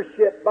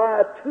tutorship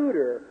by a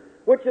tutor,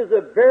 which is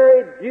a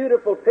very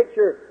beautiful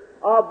picture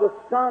of the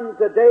son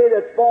today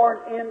that's born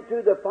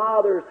into the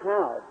Father's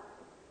house.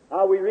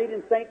 We read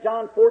in St.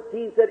 John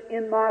 14, said,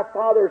 "In my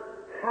Father's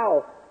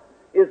house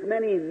is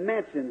many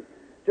mansions."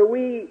 To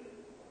we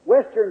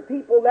Western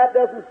people, that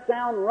doesn't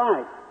sound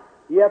right.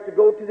 You have to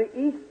go to the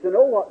East to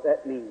know what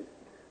that means.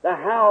 The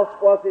house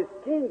was His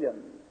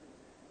kingdom.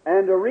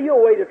 And the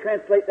real way to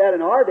translate that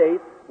in our days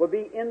would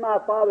be, "In my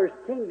Father's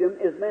kingdom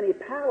is many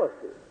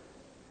palaces."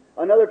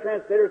 Another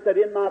translator said,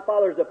 "In my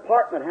Father's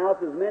apartment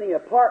house is many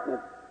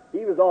apartments."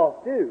 He was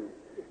off too.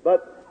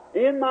 But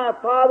in my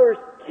Father's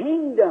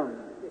kingdom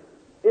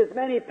is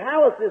many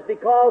palaces,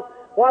 because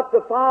what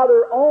the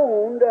Father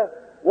owned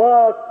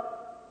was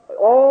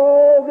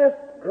all this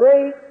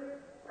great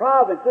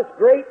province, this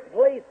great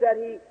place that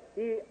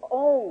He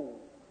owned.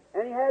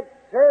 And He had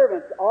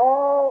servants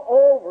all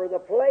over the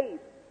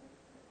place.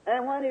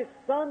 And when His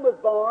Son was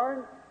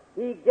born,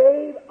 He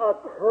gave a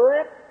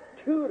correct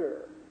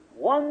tutor,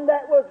 one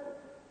that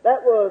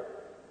was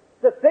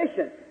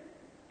sufficient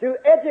to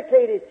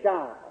educate His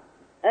child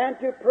and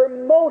to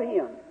promote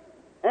him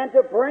and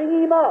to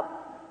bring him up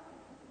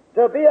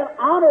to be an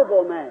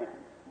honorable man.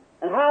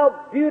 And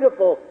how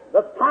beautiful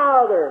the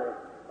Father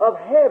of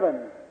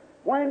heaven,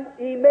 when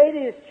He made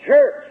His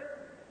church,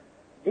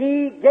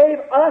 He gave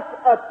us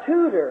a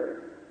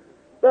tutor,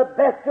 the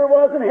best there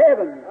was in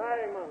heaven.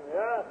 Amen.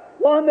 Yes.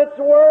 One that's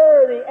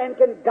worthy and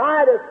can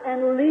guide us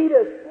and lead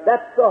us.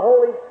 That's the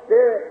Holy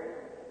Spirit,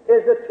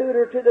 is a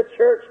tutor to the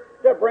church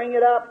to bring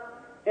it up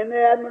in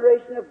the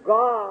admiration of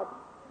God.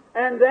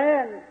 And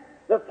then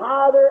the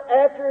Father,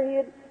 after He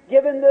had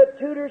given the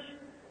tutors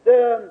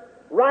the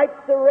rights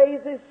to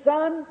raise His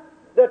Son,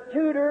 the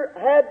tutor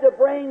had to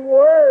bring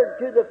word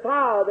to the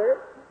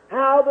Father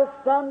how the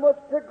Son was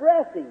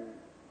progressing.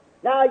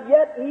 Now,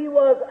 yet He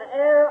was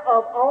heir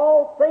of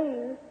all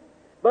things,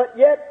 but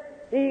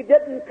yet He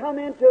didn't come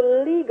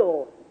into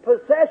legal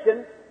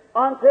possession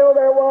until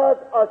there was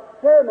a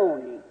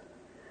ceremony.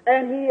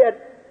 And He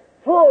had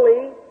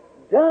fully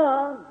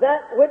done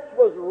that which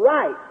was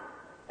right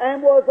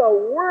and was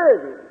a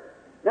worthy.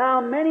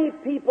 Now, many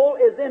people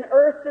is in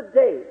earth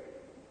today,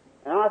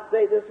 and I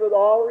say this with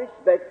all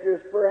respect,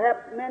 there's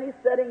perhaps many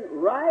sitting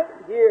right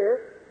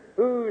here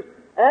who's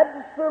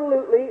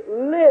absolutely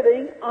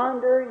living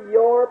under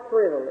your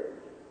privilege.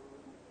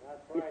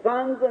 The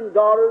sons and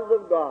daughters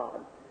of God.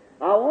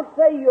 I won't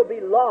say you'll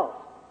be lost.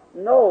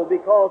 No,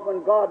 because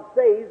when God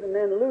saves and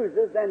then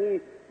loses,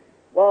 then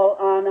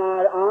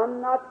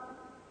I'm not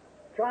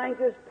trying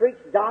to preach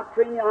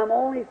doctrine. I'm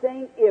only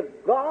saying if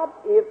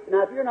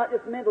you're not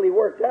just mentally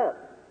worked up,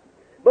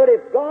 but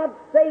if God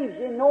saves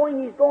you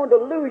knowing He's going to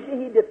lose you,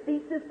 He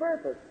defeats His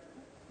purpose.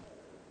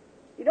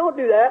 You don't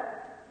do that.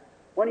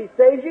 When He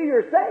saves you,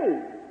 you're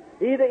saved.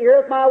 He that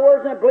heareth my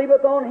words and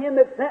believeth on Him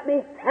that sent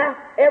me hath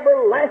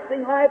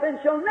everlasting life, and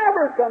shall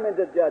never come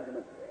into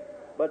judgment,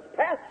 but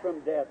pass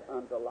from death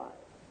unto life.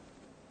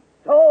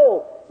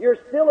 So, you're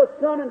still a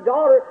son and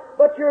daughter,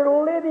 but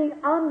you're living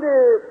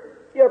under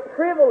your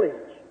privilege.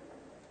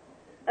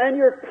 And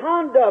your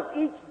conduct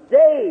each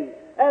day,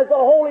 as the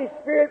Holy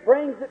Spirit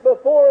brings it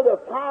before the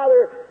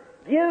Father,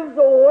 gives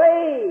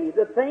away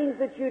the things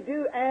that you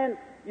do, and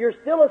you're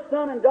still a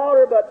son and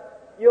daughter,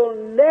 but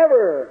you'll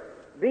never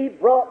be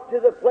brought to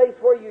the place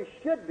where you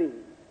should be.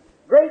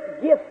 Great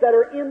gifts that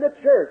are in the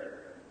church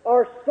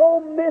are so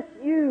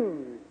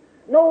misused,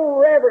 no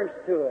reverence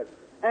to it,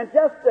 and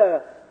just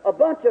a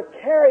bunch of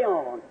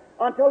carry-on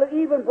until it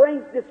even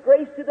brings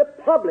disgrace to the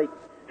public.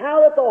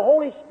 How that the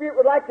Holy Spirit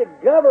would like to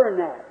govern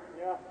that,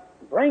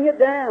 bring it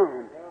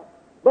down.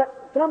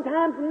 But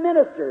sometimes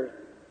ministers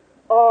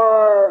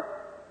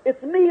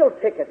it's meal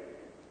tickets.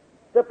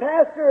 The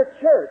pastor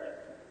of church,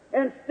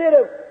 instead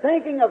of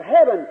thinking of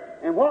heaven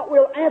and what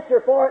we'll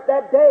answer for it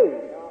that day,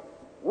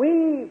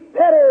 we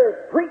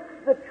better preach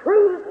the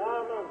truth,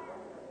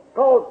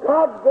 because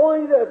God's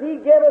going to, if He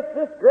gave us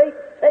this great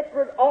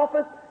sacred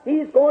office,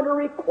 He's going to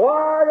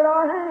require it at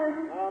our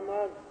hands.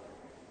 Amen.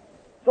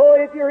 So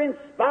if you're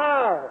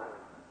inspired,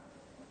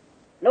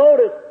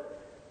 notice,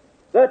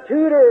 the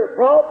tutor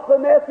brought the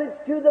message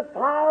to the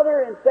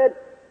Father and said,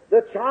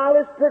 the child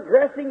is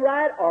progressing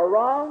right or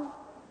wrong.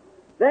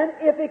 Then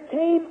if it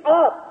came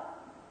up,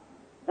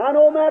 now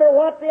no matter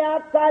what the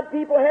outside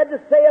people had to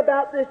say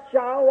about this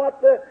child,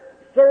 what the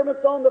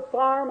servants on the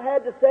farm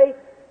had to say,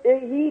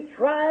 he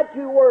tried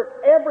to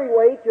work every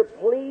way to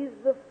please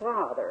the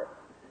Father.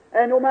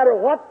 And no matter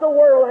what the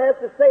world has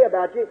to say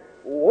about you,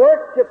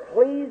 work to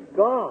please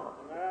God.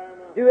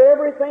 Do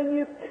everything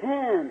you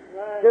can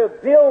to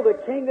build the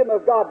kingdom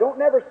of God. Don't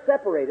never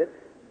separate it.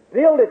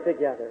 Build it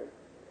together.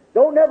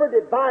 Don't never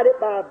divide it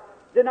by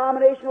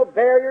denominational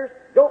barriers.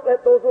 Don't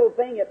let those little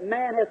things that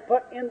man has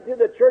put into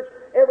the church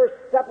ever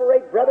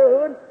separate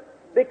brotherhood.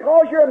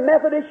 Because you're a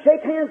Methodist,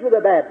 shake hands with a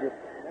Baptist.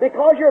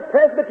 Because you're a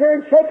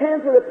Presbyterian, shake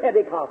hands with a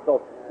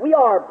Pentecostal. We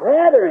are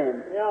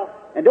brethren. Yeah.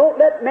 And don't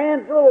let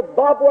man's little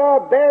barbed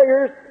wire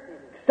barriers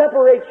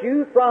separate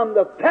you from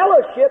the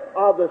fellowship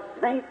of the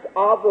saints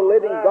of the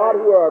living God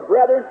who are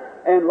brethren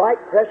and like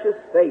precious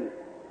faith.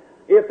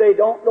 If they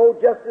don't know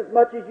just as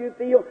much as you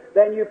feel,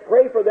 then you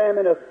pray for them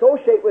and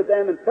associate with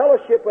them and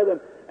fellowship with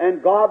them,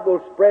 and God will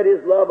spread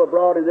His love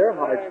abroad in their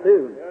hearts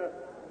too.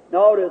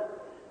 Notice,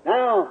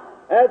 now,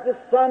 as the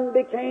son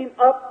became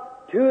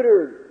up,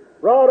 tutored,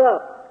 brought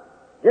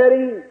up,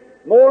 getting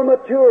more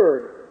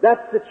matured,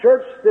 that's the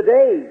church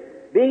today,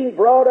 being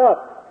brought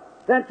up.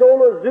 Since old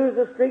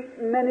Azusa Street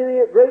and many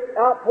of the great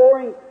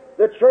outpouring,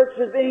 the church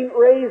is being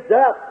raised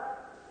up.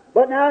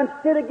 But now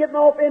instead of getting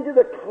off into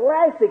the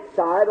classic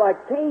side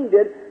like Cain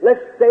did, let's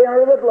stay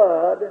under the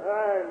blood.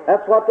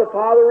 That's what the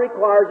Father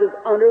requires, is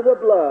under the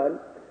blood.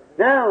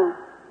 Now,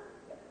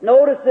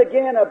 notice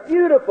again a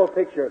beautiful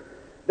picture.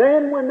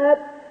 Then when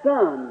that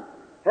son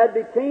had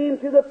became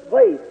to the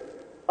place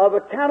of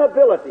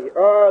accountability,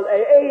 or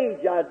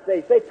age, I'd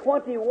say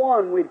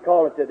 21 we'd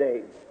call it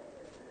today.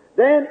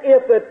 Then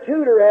if the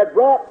tutor had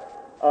brought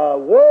a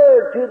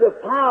word to the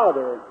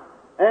father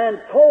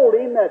and told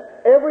him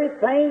that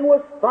everything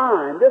was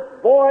fine, this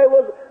boy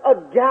was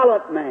a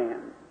gallant man,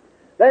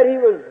 that he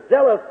was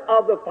zealous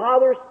of the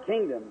Father's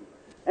kingdom,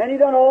 and he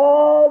done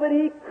all that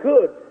he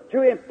could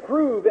to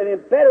improve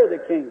and better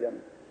the kingdom,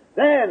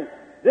 then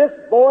this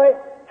boy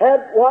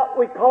had what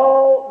we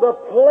call the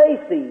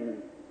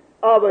placing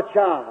of a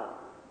child,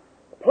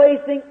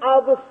 placing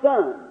of the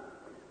son.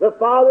 The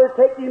father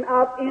taking him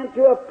out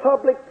into a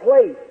public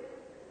place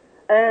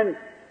and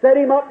set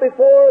him up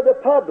before the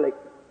public.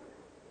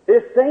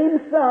 This same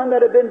son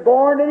that had been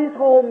born in his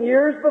home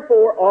years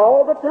before,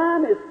 all the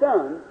time his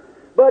son,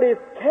 but his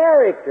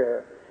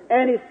character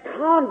and his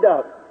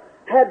conduct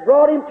had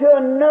brought him to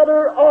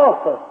another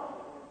office.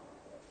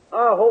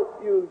 I hope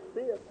you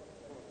see it.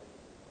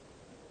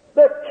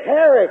 The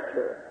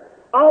character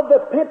of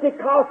the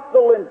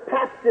Pentecostal and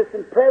Baptist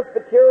and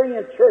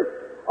Presbyterian church,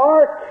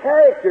 our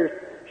characters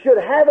should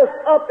have us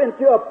up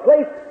into a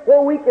place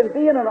where we can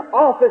be in an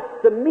office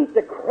to meet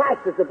the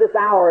crisis of this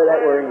hour that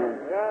we're in.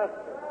 Yes.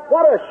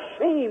 What a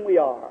shame we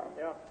are.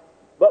 Yeah.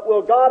 But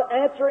will God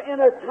answer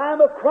in a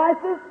time of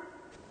crisis?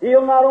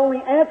 He'll not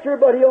only answer,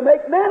 but He'll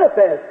make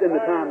manifest in the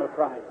time of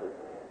crisis.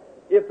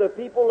 If the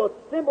people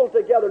assemble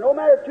together, no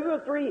matter 2 or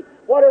 3,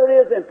 whatever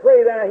it is, and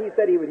pray, then He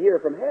said He would hear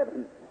from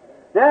heaven.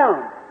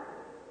 Now,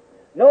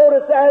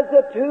 notice as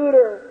the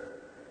tutor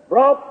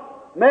brought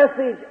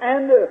message,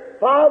 and the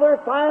father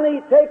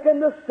finally taken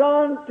the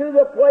son to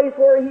the place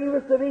where he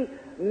was to be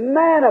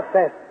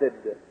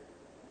manifested.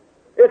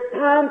 It's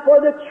time for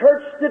the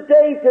church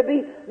today to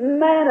be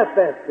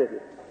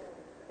manifested.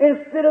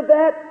 Instead of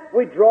that,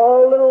 we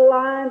draw little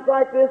lines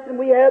like this, and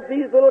we have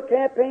these little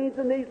campaigns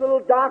and these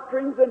little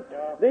doctrines and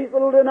these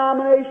little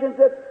denominations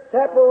that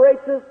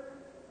separates us.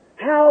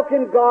 How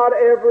can God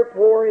ever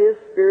pour His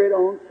Spirit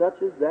on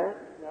such as that?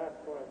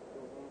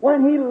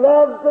 When He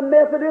loves the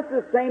Methodists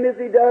the same as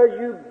He does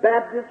you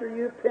Baptists or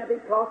you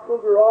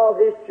Pentecostals, are all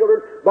His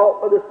children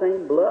bought for the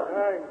same blood.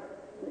 Right.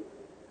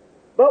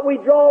 But we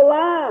draw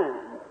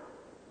lines.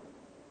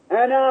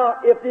 And now,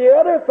 if the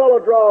other fellow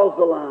draws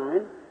the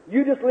line,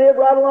 you just live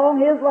right along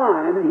his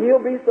line, and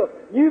he'll be so.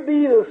 You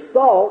be the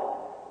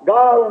salt,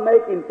 God will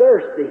make him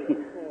thirsty.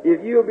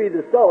 If you'll be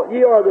the salt,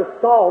 ye are the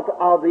salt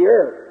of the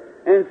earth.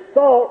 And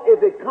salt,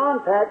 if it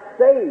contacts,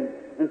 saves.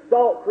 And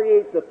salt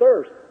creates a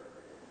thirst.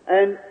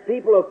 And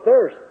people of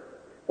thirst,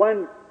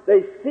 when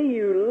they see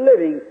you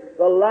living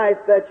the life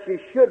that you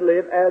should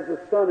live as a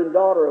son and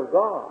daughter of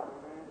God,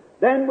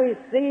 then we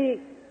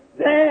see,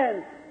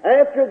 then,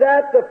 after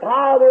that, the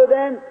Father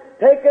then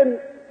taken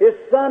His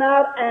Son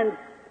out and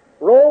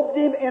robed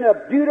Him in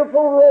a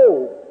beautiful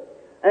robe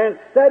and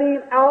set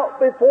Him out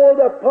before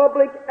the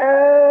public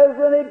as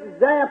an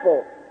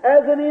example,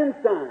 as an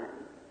ensign,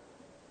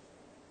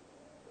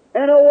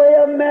 in a way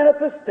of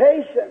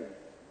manifestation,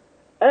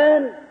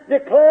 and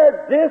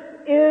declared, "This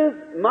is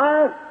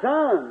my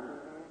Son."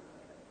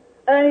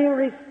 And He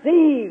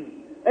received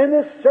in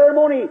this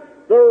ceremony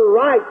the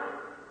rights.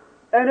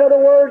 In other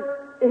words,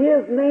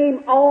 His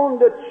name on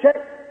the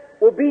check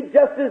will be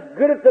just as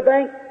good at the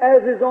bank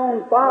as His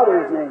own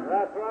Father's name.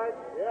 That's right.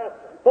 Yes.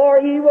 For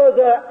He was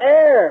an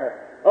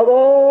heir of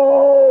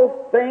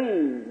all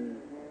things.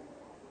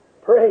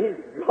 Praise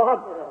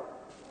God.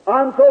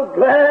 I'm so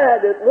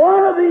glad that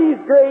one of these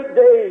great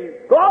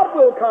days God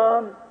will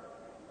come.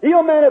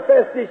 He'll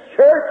manifest His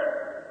church.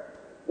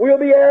 We'll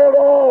be heir of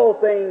all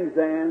things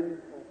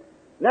then.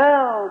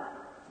 Now,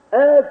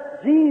 as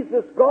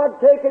Jesus, God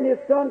taking His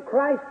Son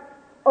Christ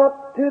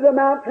up to the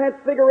Mount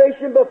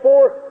Transfiguration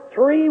before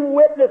three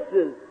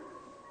witnesses: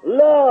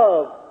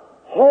 love,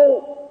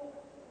 hope,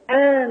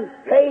 and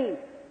faith.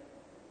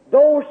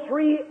 Those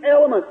three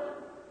elements,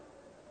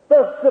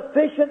 the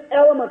sufficient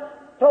elements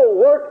to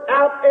work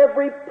out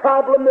every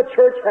problem the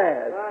church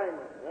has.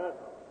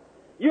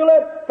 You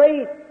let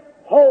faith,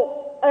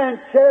 hope, and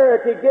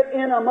charity get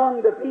in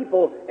among the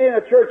people in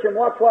a church and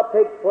watch what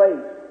takes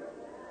place.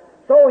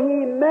 So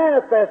He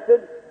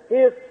manifested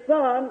His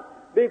Son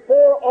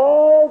before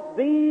all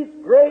these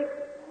great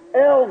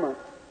elements: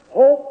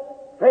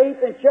 hope, faith,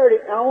 and charity.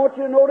 Now I want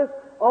you to notice,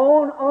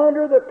 on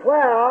under the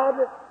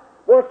cloud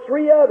were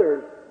three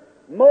others: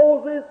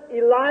 Moses,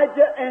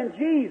 Elijah, and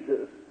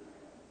Jesus.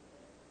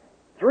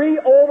 Three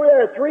over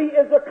there. Three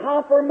is a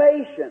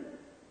confirmation.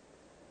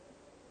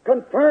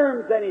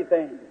 Confirms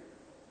anything.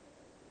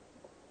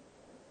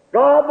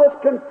 God was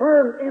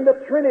confirmed in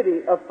the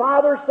Trinity of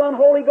Father, Son,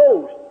 Holy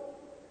Ghost.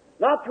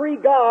 Not three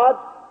gods,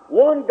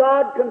 one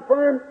God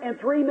confirmed in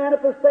three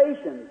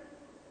manifestations.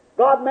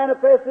 God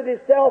manifested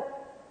Himself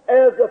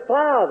as the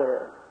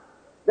Father.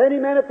 Then He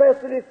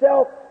manifested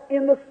Himself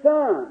in the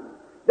Son.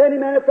 Then He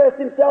manifested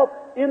Himself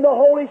in the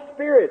Holy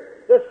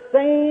Spirit. The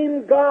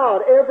same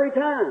God every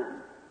time.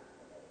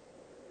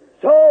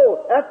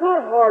 So, that's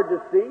not hard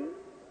to see.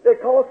 They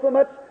cause so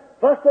much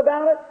fuss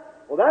about it.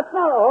 Well, that's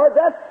not hard,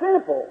 that's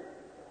simple.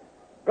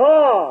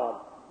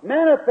 God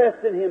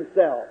manifesting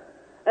Himself.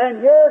 And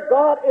here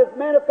God is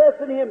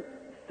manifesting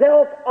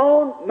Himself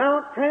on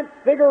Mount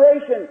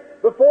Transfiguration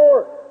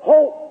before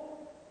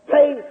hope,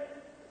 faith,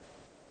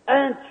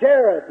 and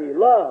charity,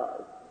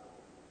 love.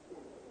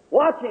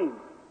 Watch Him.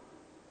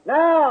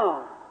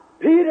 Now,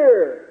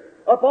 Peter,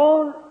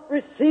 upon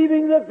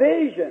receiving the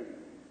vision,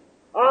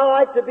 I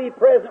like to be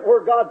present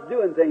where God's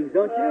doing things,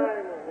 don't you?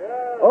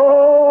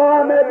 Oh,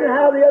 I imagine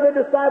how the other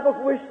disciples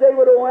wish they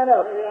would have went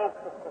up.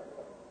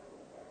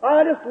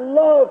 I just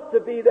love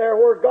to be there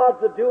where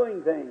God's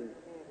doing things.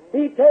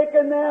 He's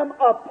taken them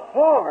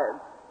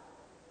apart.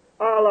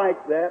 I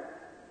like that.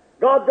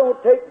 God don't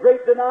take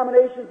great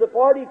denominations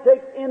apart. He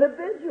takes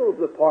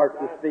individuals apart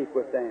to speak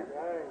with them.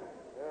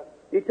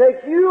 He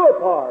takes you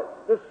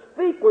apart to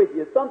speak with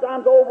you,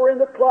 sometimes over in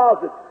the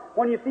closet.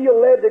 When you feel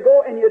led to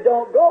go and you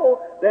don't go,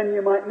 then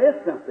you might miss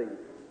something.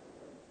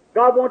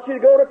 God wants you to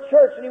go to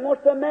church, and He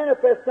wants to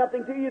manifest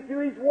something to you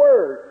through His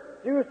Word,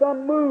 through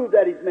some move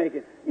that He's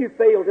making. You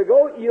fail to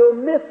go, you'll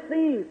miss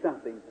seeing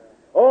something.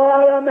 Oh,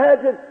 I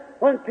imagine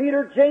when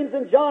Peter, James,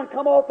 and John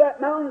come off that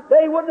mountain,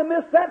 they wouldn't have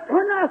missed that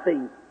for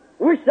nothing.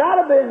 Wish I'd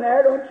have been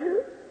there, don't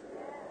you?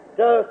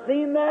 To have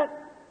seen that.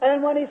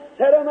 And when He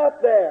set them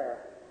up there,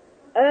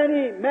 and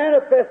He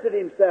manifested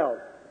Himself.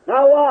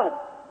 Now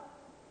what?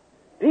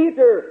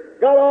 Peter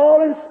got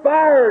all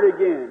inspired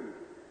again,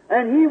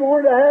 and he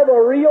wanted to have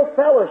a real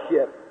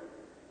fellowship.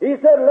 He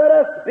said, let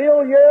us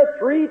build here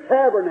 3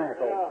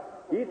 tabernacles.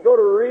 He's going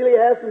to really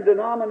have some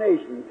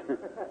denominations.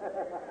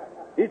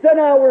 He said,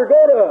 now we're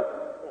going to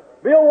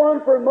build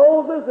one for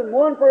Moses and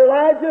one for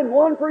Elijah and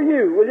one for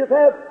you. We'll just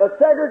have a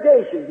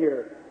segregation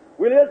here.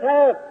 We'll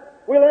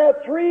have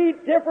 3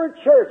 different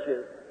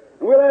churches.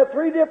 And we'll have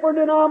 3 different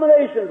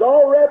denominations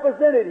all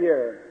represented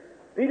here.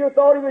 Peter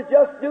thought he was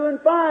just doing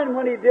fine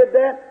when he did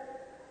that.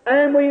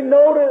 And we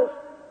noticed,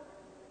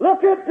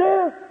 look at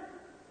this.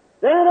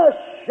 Then a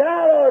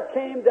shadow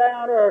came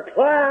down, or a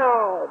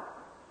cloud.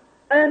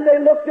 And they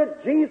looked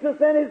at Jesus,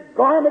 and His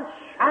garments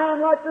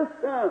shine like the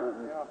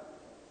sun.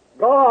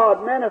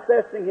 God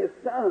manifesting His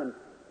Son,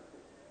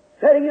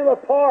 setting Him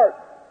apart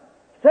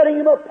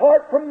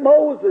from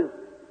Moses,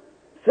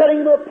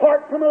 setting Him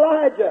apart from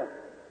Elijah,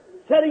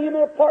 setting Him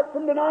apart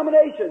from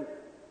denominations.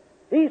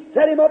 He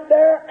set Him up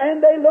there,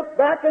 and they looked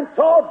back and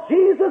saw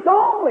Jesus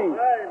only.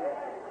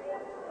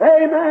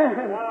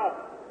 Amen.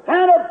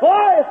 And a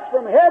voice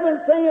from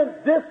heaven saying,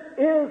 this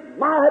is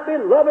my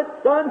beloved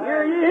Son,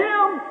 hear ye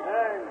Him.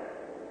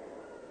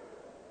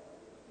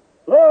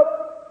 Look,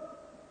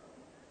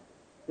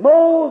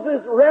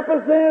 Moses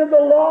represented the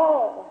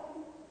law.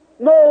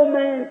 No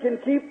man can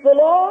keep the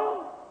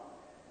law.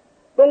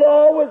 The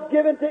law was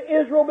given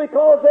to Israel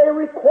because they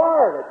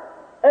required it.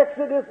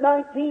 Exodus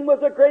 19 was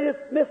the greatest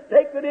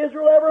mistake that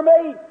Israel ever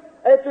made.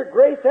 After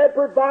grace had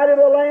provided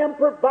a lamb,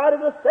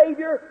 provided a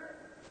Savior,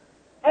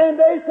 and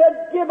they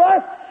said, give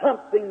us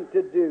something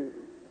to do.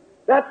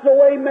 That's the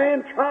way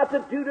man tries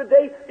to do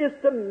today, is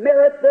to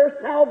merit their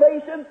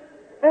salvation,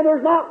 and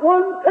there's not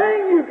one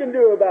thing you can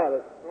do about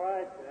it.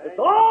 Right. It's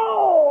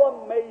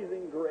all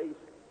amazing grace.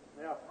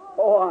 Yeah.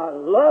 Oh, I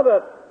love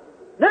it.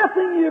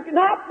 Nothing you can,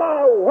 not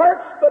by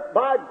works, but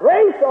by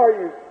grace are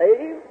you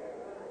saved.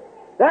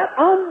 That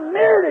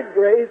unmerited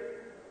grace,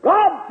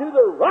 God, through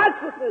the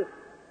righteousness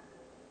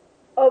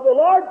of the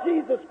Lord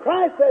Jesus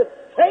Christ, has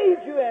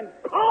saved you and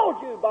called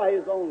you by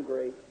His own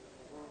grace.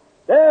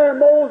 There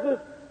Moses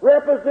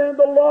represented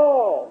the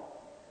law.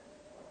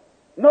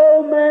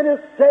 No man is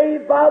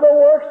saved by the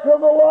works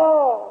of the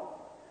law.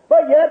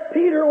 But yet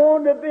Peter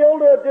wanted to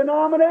build a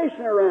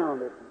denomination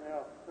around it.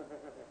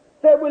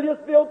 Said, we'll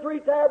just build 3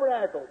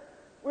 tabernacles.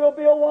 We'll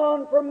build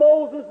one for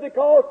Moses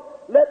because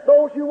let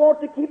those who want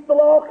to keep the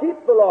law,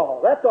 keep the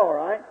law. That's all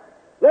right.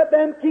 Let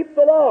them keep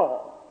the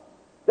law.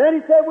 Then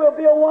he said, we'll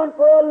build one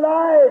for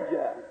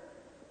Elijah.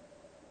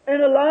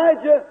 And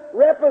Elijah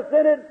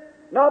represented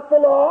not the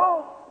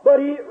law, but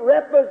he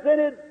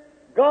represented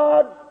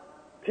God's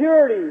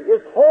purity,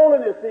 His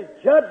holiness, His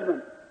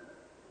judgment.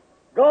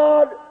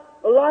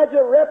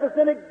 Elijah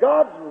represented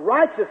God's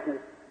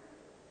righteousness,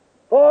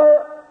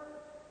 for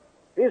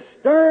His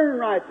stern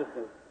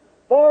righteousness.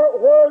 For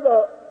where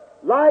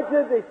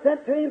Elijah, they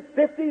sent to him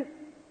 50s,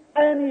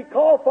 and he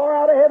called far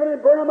out of heaven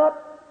and burned them up,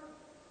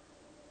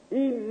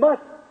 he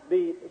must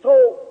be.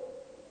 So,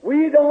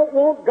 we don't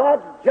want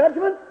God's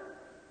judgment.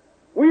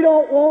 We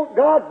don't want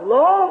God's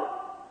law.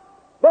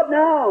 But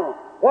now,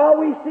 while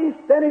we see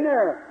standing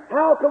there,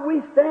 how can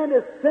we stand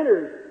as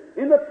sinners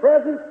in the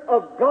presence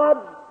of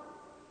God's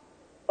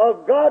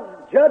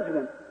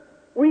judgment?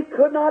 We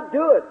could not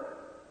do it.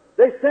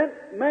 They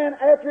sent man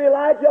after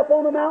Elijah up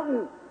on the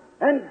mountain,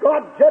 and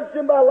God judged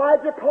him by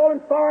Elijah calling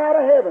fire out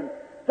of heaven.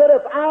 Said,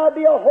 if I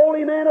be a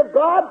holy man of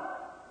God,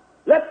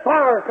 let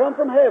fire come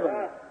from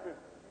heaven.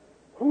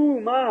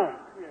 Who my?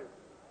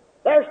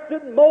 There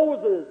stood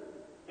Moses,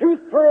 tooth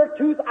for a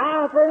tooth,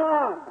 eye for an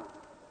eye.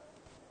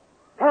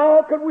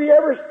 How could we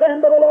ever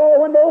stand by the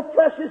law when no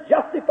flesh is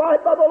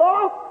justified by the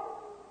law?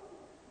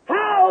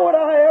 How would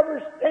I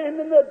ever stand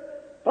in the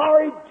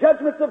fiery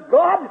judgments of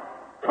God?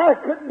 I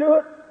couldn't do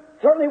it.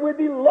 Certainly we'd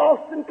be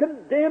lost and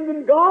condemned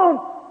and gone.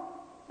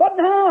 But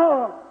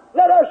now,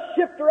 let us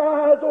shift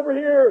our eyes over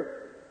here.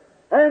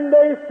 And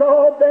they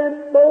saw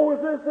then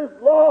Moses'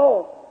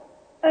 law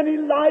and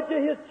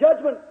Elijah his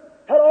judgment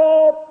had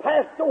all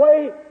passed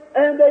away,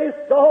 and they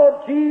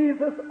saw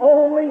Jesus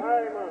only.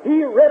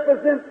 He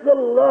represents the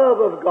love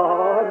of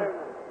God.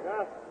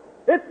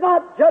 It's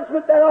not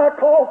judgment that I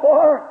call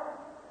for.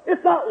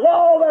 It's not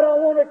law that I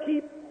want to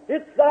keep.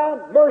 It's Thy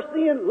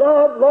mercy and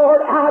love,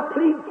 Lord, I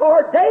plead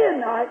for day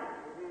and night.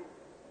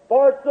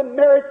 For it's the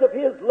merits of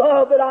His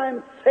love that I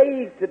am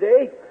saved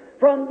today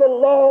from the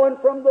law and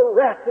from the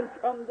wrath and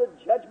from the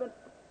judgment.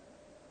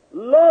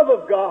 Love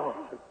of God.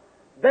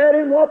 That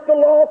in what the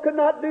law could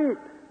not do,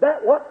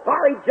 that what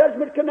fiery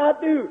judgment could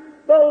not do,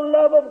 the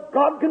love of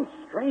God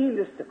constrained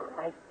us to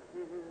Christ.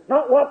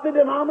 Not what the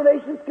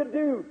denominations could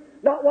do,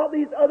 not what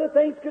these other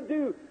things could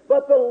do,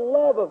 but the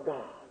love of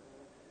God.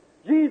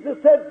 Jesus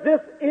said,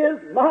 this is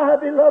my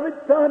beloved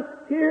Son,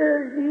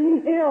 hear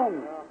ye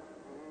Him.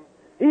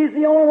 He's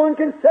the only one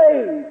can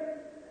save.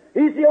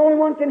 He's the only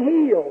one can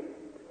heal.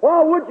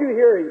 Why would you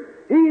hear Him?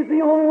 He's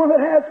the only one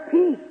that has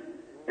peace.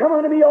 Come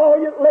unto me, all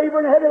you labor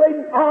and heavy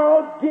laden,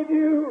 I'll give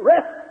you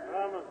rest.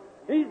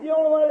 He's the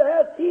only one that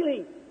has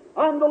healing.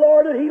 I'm the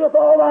Lord that healeth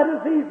all thy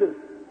diseases.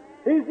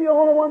 He's the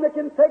only one that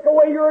can take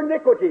away your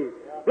iniquity.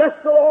 Bless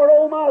the Lord,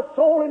 O my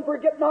soul, and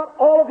forget not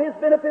all of His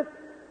benefits,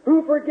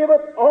 who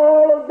forgiveth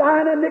all of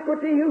thine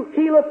iniquity, who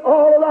healeth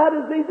all of thy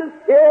diseases.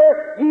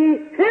 Hear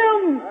ye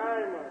Him.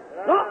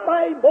 Not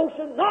by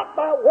emotion, not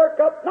by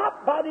workup,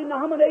 not by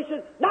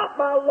denomination, not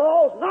by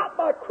laws, not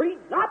by creed,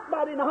 not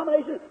by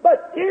denomination,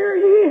 but hear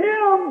ye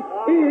Him.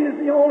 He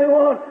is the only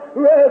one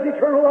who has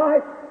eternal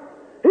life.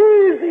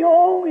 He's the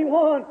only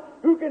one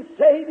who can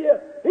save you.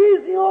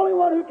 He's the only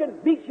one who can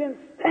beat you and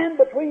stand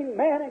between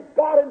man and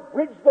God and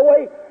bridge the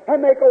way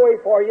and make a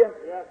way for you.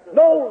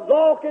 No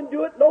law can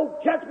do it. No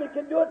judgment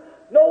can do it.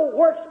 No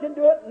works can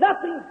do it.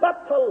 Nothing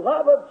but the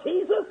love of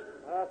Jesus.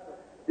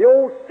 The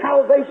old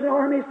Salvation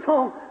Army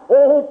song,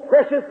 oh,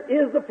 precious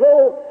is the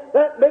flow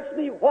that makes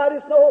me white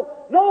as snow.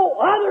 No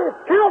other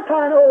fount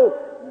I know,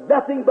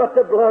 nothing but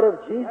the blood of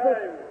Jesus.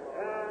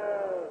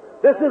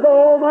 This is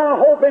all my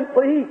hope and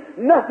plea,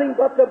 nothing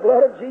but the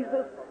blood of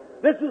Jesus.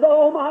 This is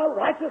all my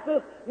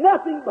righteousness,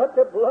 nothing but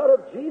the blood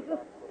of Jesus.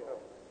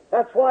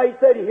 That's why He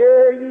said,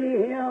 hear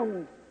ye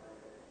Him.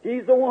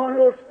 He's the one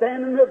who will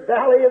stand in the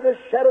valley of the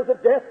shadows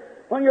of death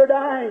when you're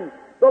dying.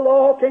 The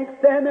law can't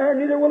stand there,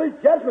 neither will His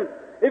judgment.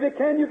 If it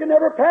can, you can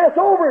never pass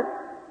over it.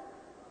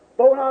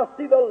 But when I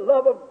see the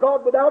love of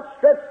God with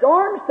outstretched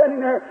arms standing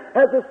there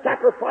as a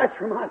sacrifice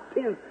for my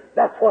sins,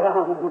 that's what I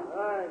want.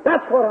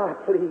 That's what I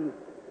plead.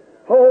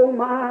 Oh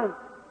my!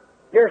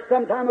 Here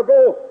some time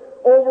ago,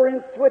 over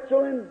in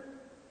Switzerland,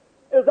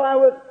 as I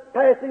was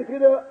passing through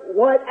the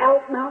White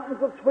Alp Mountains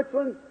of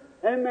Switzerland,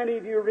 and many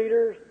of you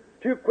readers,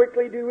 too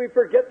quickly do we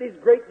forget these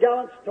great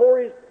gallant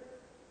stories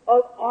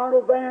of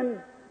Arnold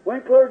van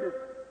Winkler.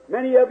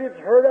 Many of you have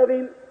heard of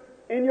him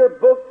in your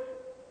books,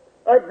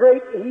 a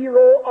great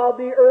hero of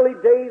the early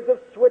days of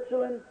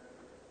Switzerland,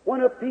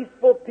 when a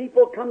peaceful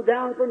people come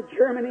down from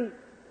Germany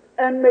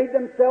and made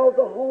themselves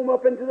a home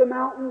up into the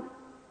mountains,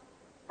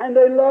 and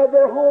they love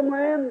their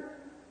homeland.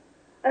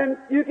 And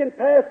you can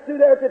pass through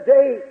there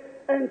today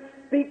and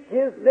speak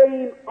his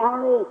name,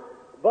 Arnold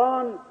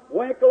von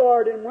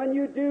Winkelried, and when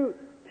you do,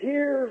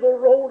 tears will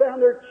roll down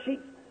their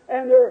cheeks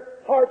and their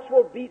hearts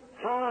will beat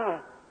high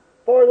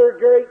for their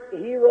great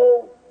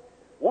hero.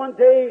 One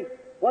day,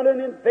 when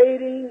an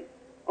invading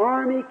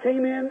army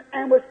came in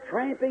and was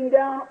tramping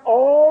down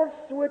all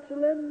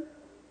Switzerland,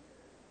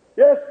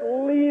 just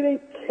leaving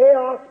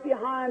chaos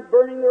behind,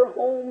 burning their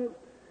homes,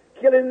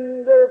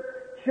 killing their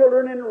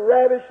children and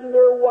ravishing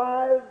their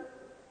wives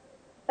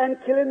and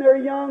killing their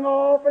young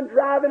off and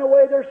driving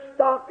away their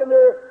stock and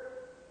their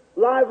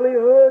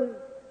livelihood,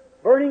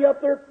 burning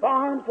up their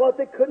farms, what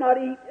they could not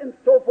eat, and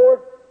so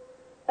forth.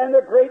 And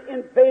the great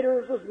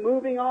invaders was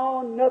moving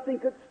on. Nothing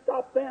could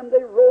stop them.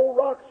 They rolled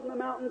rocks from the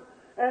mountains,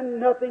 and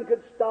nothing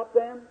could stop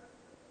them.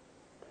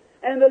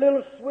 And the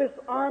little Swiss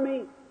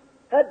army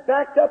had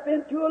backed up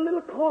into a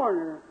little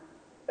corner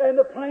in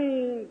the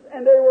plains,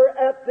 and they were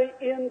at the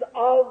end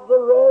of the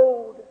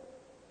road.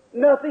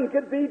 Nothing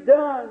could be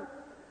done.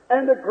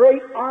 And the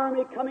great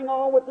army coming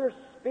on with their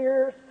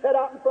spears set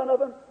out in front of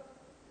them,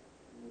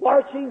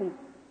 marching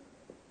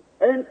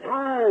in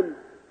time,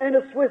 and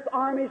the Swiss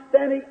army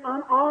standing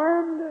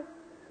unarmed,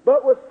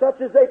 but with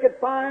such as they could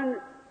find,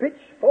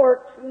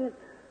 pitchforks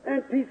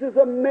and pieces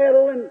of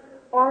metal and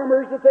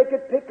armors that they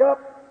could pick up.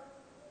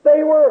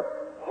 They were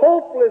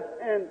hopeless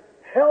and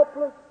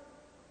helpless.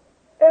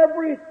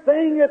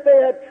 Everything that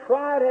they had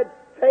tried had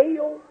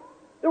failed.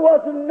 There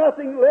wasn't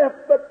nothing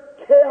left but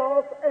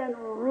chaos and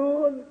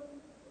ruin.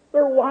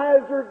 Their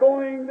wives were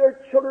going, their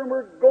children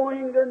were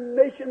going, their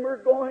nation were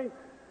going,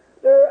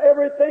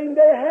 everything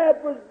they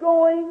had was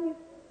going.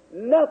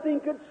 Nothing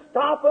could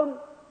stop them.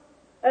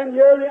 And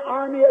here the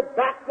army had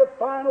backed the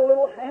final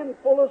little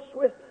handful of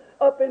Swiss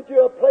up into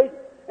a place,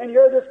 and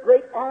here this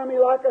great army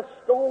like a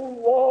stone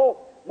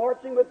wall,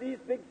 marching with these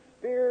big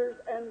spears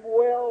and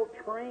well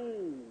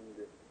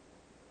trained.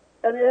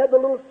 And they had the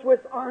little Swiss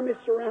army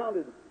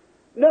surrounded.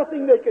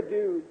 Nothing they could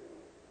do.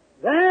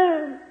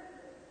 Then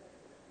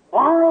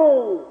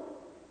Arnold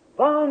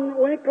von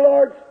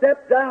Winkelried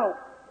stepped out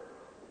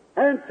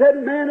and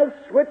said, "Man of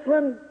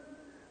Switzerland,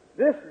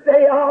 this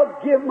day I'll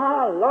give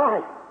my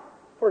life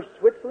for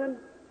Switzerland."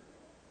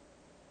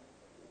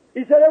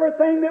 He said,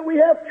 "Everything that we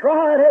have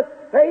tried has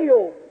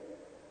failed,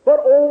 but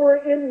over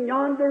in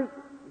yonder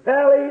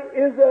valley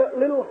is a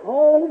little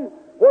home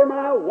where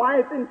my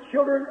wife and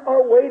children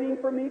are waiting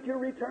for me to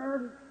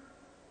return."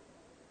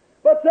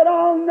 But said,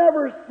 "I'll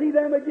never see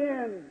them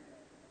again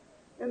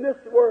in this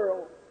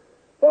world.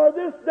 For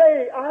this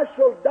day I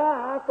shall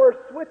die for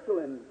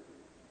Switzerland."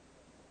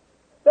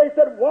 They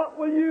said, "What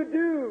will you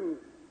do,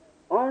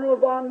 Arnold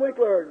von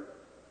Winkelried?"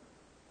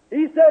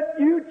 He said,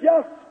 "You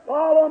just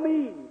follow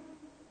me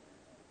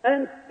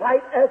and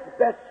fight as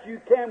best you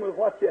can with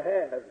what you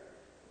have."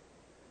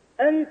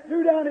 And he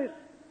threw down his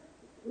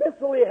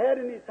missile he had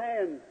in his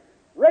hand,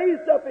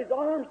 raised up his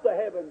arms to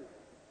heaven,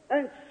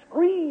 and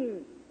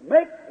screamed,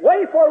 "Make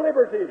way for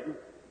liberty!"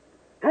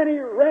 And he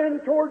ran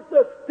towards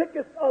the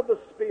thickest of the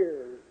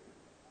spears,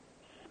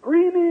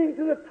 screaming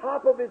to the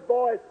top of his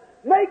voice,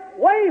 "Make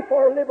way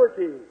for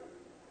liberty!"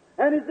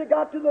 And as he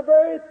got to the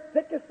very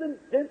thickest and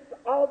dense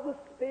of the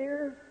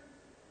spears,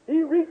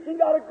 he reached and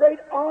got a great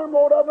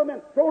armload of them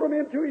and threw them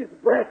into his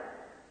breast.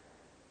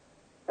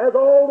 As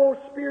all those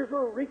spears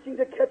were reaching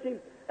to catch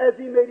him as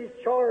he made his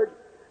charge,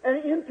 and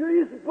into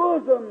his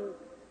bosom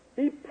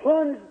he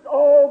plunged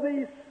all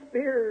these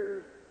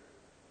spears.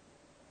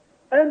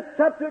 And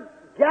such a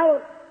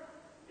gallant,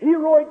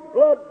 heroic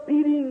blood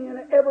beating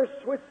in every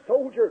Swiss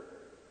soldier.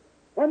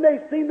 When they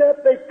seen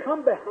that, they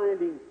come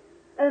behind him,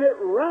 and it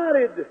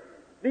routed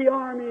the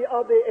army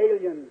of the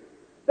aliens.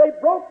 They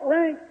broke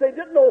ranks. They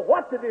didn't know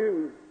what to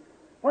do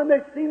when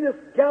they seen this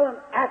gallant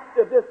act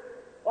of this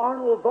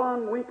Arnold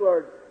von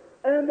Winkelried.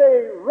 And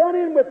they run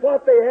in with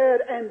what they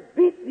had and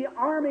beat the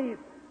armies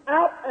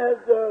out as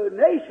a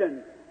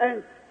nation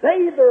and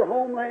saved their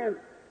homelands.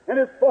 And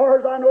as far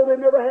as I know, they've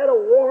never had a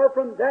war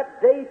from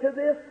that day to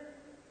this.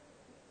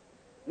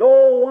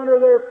 No wonder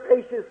their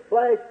faces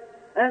flashed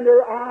and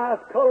their eyes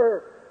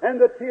color and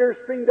the tears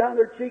stream down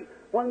their cheek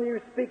when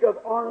you speak of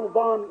Arnold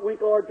von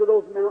Winkelried to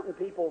those mountain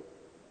people.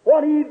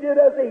 What he did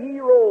as a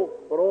hero.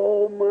 But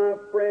oh, my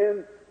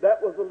friend,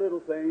 that was a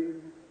little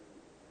thing.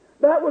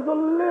 That was a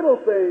little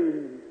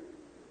thing.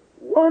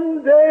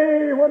 One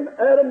day when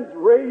Adam's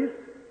race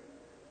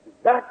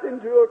backed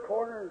into a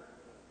corner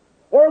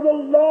where the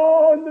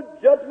law and the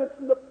judgments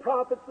and the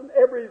prophets and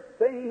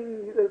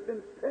everything that had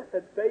been said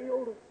had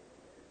failed.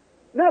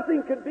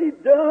 Nothing could be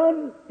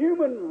done.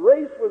 Human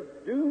race was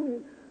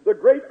doomed. The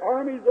great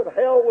armies of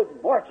hell was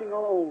marching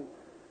on,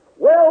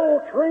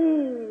 well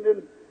trained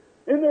and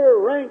in their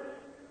ranks,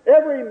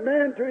 every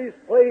man to his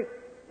place.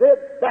 They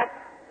had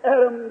backed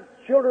Adam's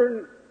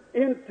children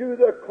into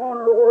the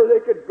corner where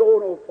they could go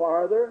no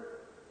farther.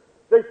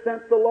 They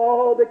sent the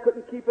law, they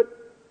couldn't keep it.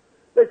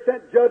 They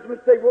sent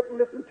judgments, they wouldn't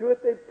listen to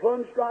it. They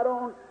plunged right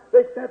on.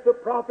 They sent the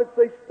prophets,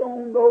 they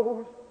stoned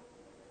those.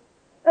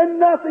 And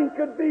nothing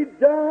could be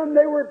done.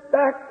 They were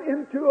backed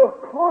into a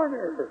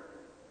corner.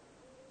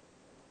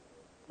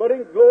 But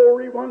in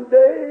glory one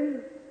day,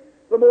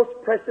 the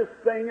most precious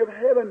thing of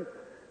heaven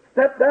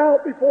stepped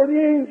out before the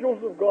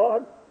angels of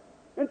God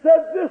and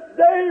said, "This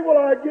day will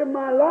I give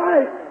my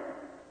life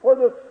for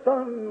the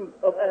sons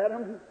of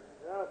Adam.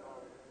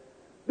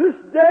 This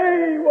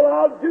day will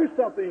I do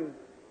something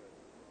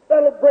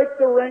that'll break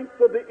the ranks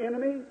of the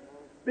enemy."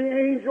 The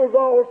angels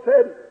all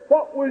said,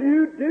 "What will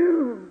you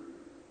do?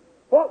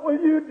 What will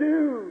you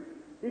do?"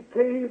 He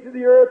came to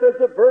the earth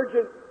as a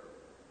virgin,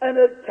 And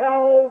at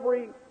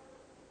Calvary,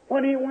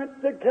 when He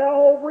went to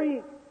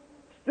Calvary,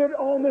 stood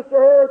on this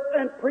earth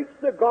and preached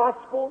the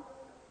gospel,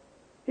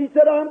 He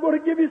said, I'm going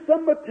to give you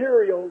some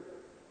material.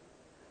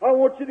 I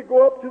want you to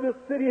go up to the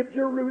city of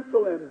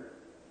Jerusalem.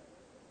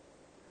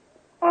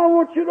 I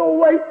want you to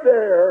wait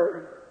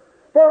there,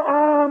 for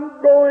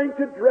I'm going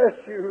to dress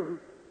you.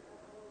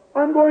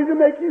 I'm going to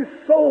make you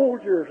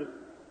soldiers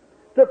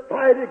to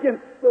fight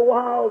against the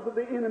wiles of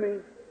the enemy.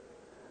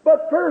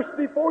 But first,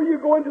 before you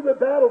go into the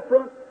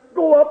battlefront,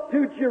 go up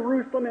to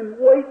Jerusalem and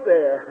wait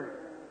there.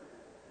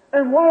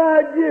 And when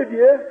I give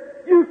you,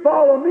 you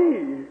follow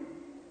me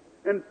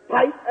and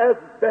fight as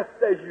best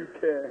as you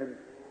can.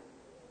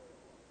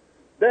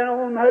 Then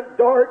on that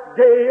dark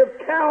day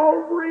of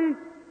Calvary,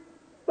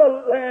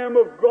 the Lamb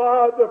of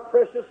God, the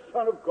precious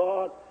Son of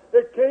God,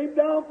 that came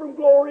down from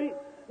glory,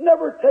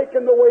 never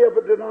taken the way of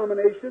a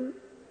denomination.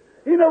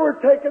 He never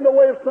taken the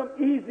way of some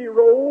easy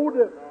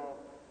road.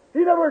 He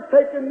never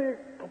taken the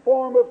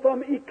form of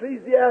some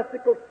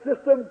ecclesiastical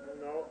system,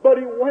 but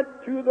He went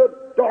to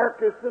the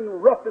darkest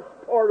and roughest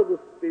part of the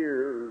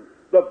sphere,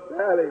 the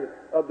valley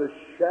of the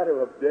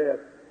shadow of death.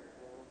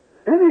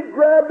 And He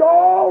grabbed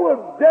all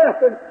of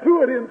death and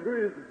threw it into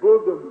His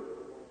bosom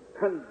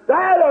and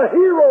died a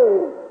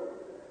hero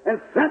and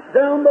sent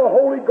down the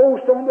Holy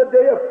Ghost on the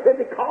day of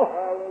Pentecost.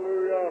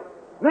 Hallelujah.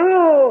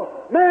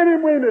 Now, men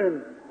and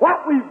women,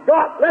 what we've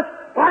got, let's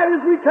fight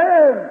as we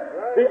can.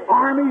 Right. The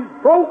armies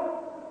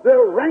broke. The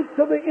ranks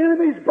of the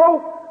enemies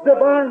broke.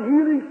 Divine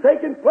healing's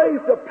taken place.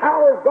 The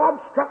power of God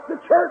struck the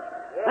church.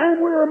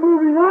 And we're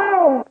moving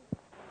on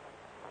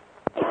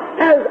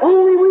as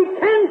only we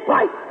can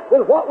fight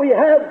with what we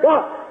have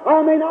got.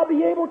 I may not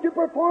be able to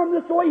perform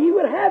this the way He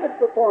would have it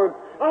performed.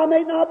 I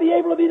may not be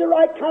able to be the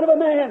right kind of a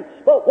man.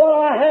 But what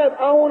I have,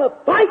 I want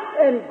to fight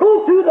and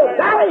go through the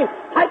valley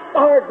like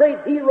our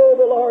great hero,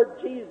 the Lord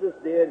Jesus,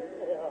 did.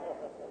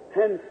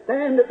 And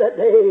stand at that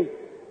day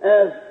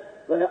as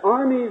the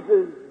armies,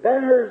 as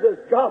banners,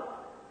 as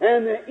dropped,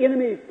 and the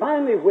enemy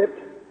finally whipped.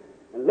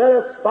 And let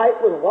us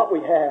fight with what we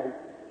have.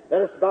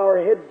 Let us bow our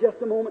heads just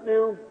a moment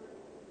now.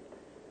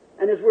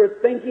 And as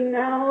we're thinking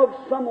now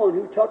of someone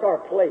who took our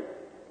place,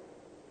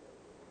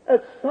 as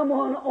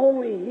someone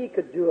only He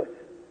could do it,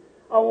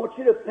 I want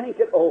you to think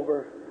it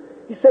over.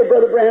 You say,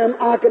 Brother Branham,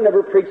 I could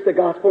never preach the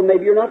gospel.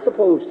 Maybe you're not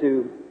supposed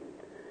to.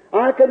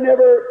 I could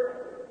never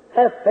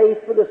have faith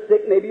for the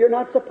sick. Maybe you're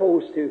not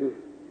supposed to.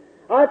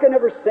 I could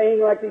never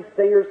sing like these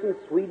singers from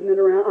Sweden and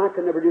around. I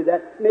could never do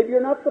that. Maybe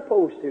you're not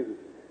supposed to.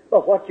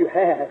 But what you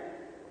have,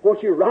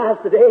 won't you rise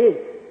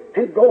today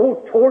and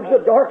go towards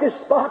the darkest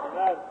spot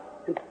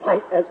and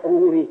fight as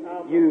only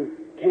you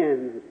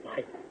can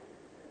fight?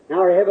 Now,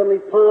 our Heavenly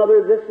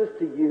Father, this is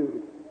to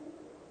you.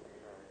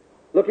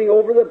 Looking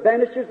over the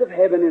banisters of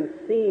heaven and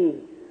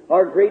seeing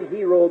our great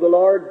hero, the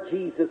Lord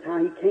Jesus, how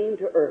He came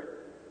to earth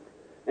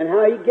and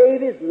how He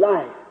gave His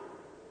life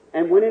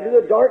and went into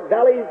the dark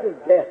valleys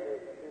of death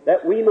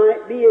that we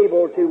might be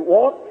able to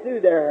walk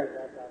through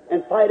there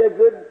and fight a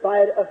good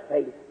fight of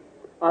faith.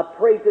 I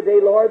pray today,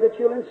 Lord, that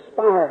You'll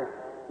inspire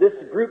this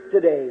group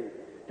today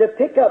to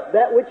pick up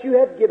that which You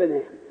have given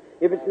them.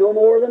 If it's no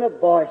more than a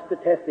voice to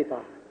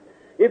testify.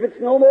 If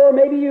it's no more,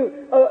 maybe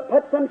you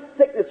put some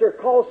sickness or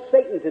cause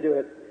Satan to do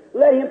it.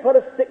 Let him put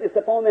a sickness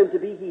upon them to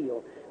be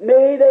healed.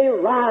 May they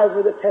rise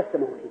with a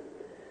testimony.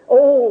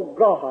 Oh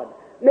God,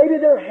 maybe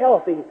they're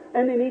healthy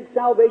and they need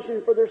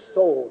salvation for their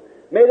soul.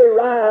 May they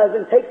rise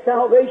and take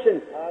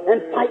salvation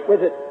and fight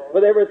with it,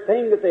 with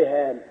everything that they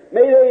have.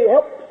 May they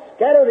help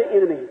scatter the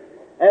enemy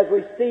as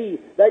we see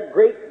that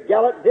great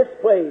gallant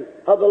display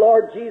of the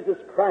Lord Jesus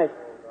Christ.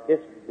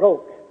 It's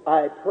broke.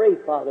 I pray,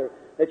 Father,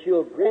 that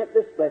You'll grant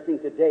this blessing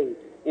today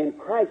in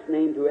Christ's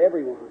name to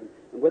everyone.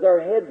 And with our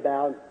heads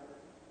bowed,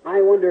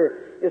 I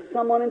wonder if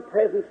someone in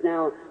presence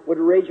now would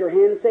raise your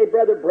hand and say,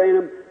 Brother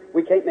Branham,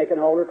 we can't make an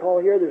altar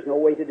call here. There's no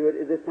way to do it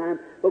at this time.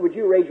 But would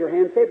you raise your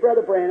hand and say,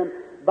 Brother Branham,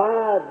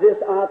 by this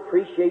I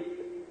appreciate.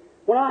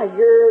 When I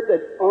hear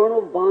that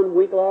Arnold von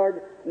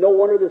Winkelard, no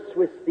wonder the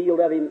Swiss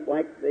steal of him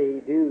like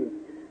they do.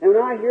 And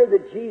when I hear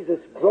that Jesus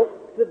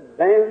broke the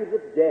bands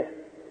of death,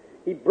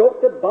 He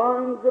broke the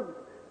bonds of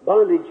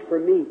bondage for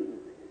me.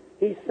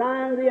 He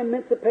signed the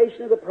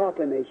emancipation of the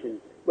proclamation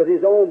with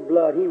His own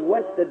blood. He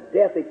went to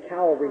death at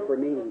Calvary for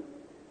me.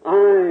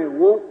 I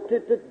want to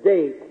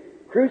today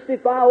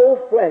crucify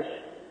old flesh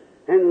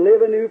and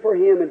live anew for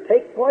Him and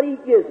take what He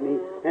gives me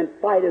and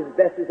fight as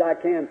best as I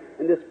can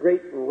in this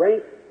great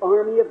ranked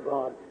army of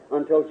God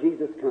until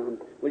Jesus comes.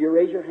 Will you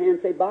raise your hand and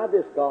say, by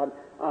this, God,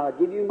 I'll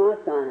give you my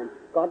sign.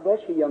 God bless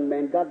you, young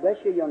man. God bless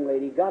you, young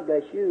lady. God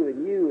bless you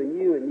and you and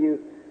you and you.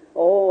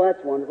 Oh,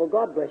 that's wonderful.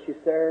 God bless you,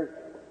 sir.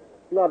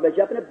 God bless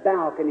you. Up in a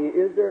balcony,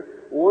 is there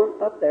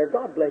one up there?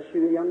 God bless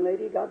you, young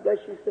lady. God bless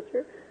you,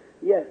 sister.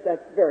 Yes,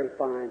 that's very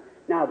fine.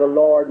 Now, the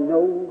Lord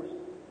knows.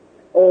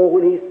 Oh,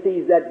 when He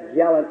sees that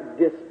gallant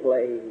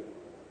display,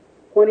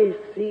 when He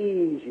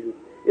sees you.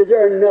 Is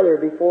there another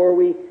before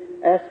we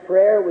ask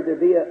prayer? Would there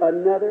be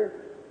another?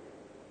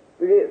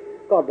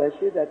 God bless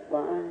you. That's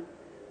fine.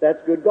 That's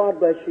good. God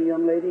bless you,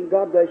 young lady.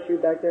 God bless you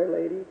back there,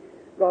 lady.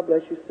 God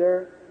bless you,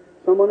 sir.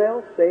 Someone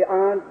else say,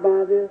 I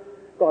buy this.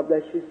 God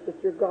bless you,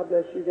 sister. God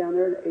bless you down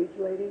there, an aged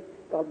lady.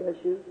 God bless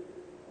you.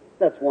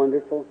 That's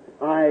wonderful.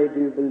 I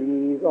do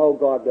believe. Oh,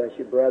 God bless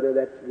you, brother.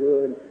 That's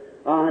good.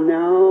 I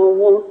now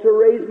want to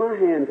raise my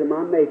hand to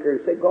my Maker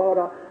and say, God,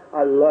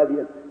 I love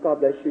you.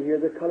 God bless you. Here,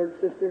 the colored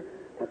sister.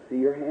 I see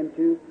your hand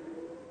too.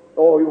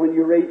 Oh, when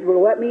you raise,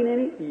 will that mean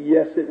any?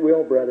 Yes, it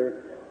will,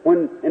 brother.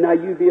 And now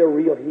you be a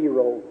real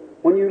hero.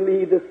 When you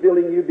leave this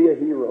building, you be a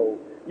hero.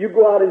 You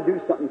go out and do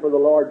something for the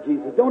Lord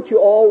Jesus. Don't you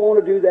all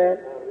want to do that?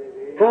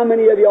 How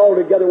many of you all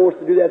together wants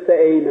to do that?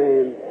 Say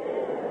amen.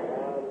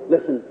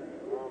 Listen,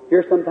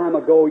 here some time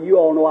ago, you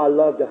all know I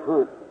love to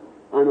hunt.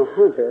 I'm a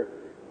hunter,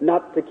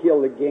 not to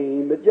kill the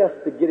game, but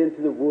just to get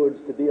into the woods,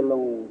 to be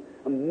alone.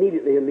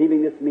 Immediately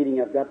leaving this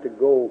meeting, I've got to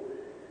go.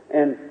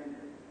 And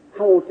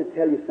I want to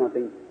tell you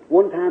something.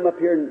 One time up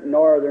here in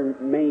northern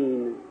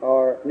Maine,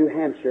 or New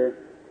Hampshire,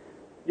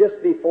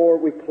 just before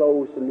we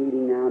close the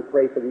meeting now and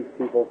pray for these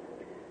people,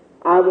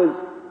 I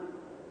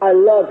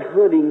loved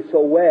hunting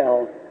so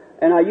well,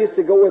 and I used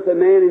to go with a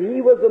man, and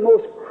he was the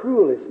most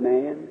cruelest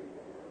man.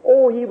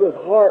 Oh, he was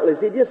heartless.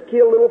 He just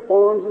killed little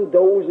fawns and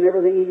does and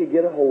everything he could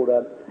get a hold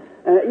of.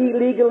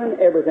 Illegal and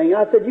everything.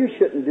 I said, you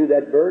shouldn't do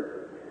that,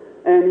 Bert.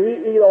 And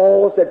he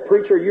always said,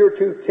 preacher, you're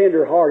too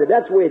tender-hearted.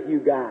 That's with you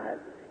guys.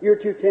 You're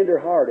too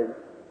tender-hearted.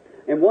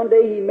 And one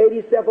day he made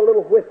himself a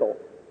little whistle.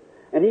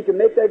 And he could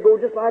make that go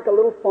just like a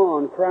little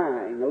fawn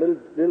crying, a little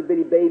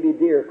bitty baby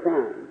deer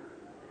crying.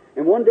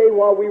 And one day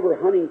while we were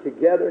hunting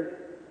together,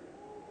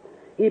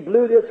 he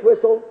blew this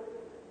whistle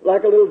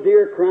like a little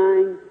deer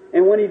crying.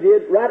 And when he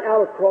did, right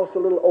out across a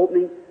little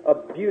opening, a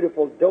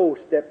beautiful doe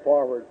stepped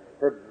forward.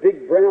 Her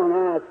big brown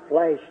eyes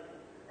flashed.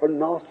 Her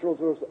nostrils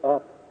was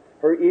up.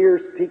 Her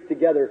ears peeked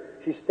together.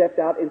 She stepped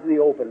out into the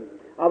open.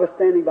 I was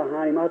standing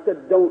behind him. I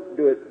said, don't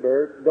do it,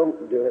 Bert.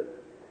 Don't do it.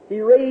 He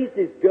raised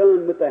his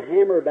gun with the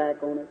hammer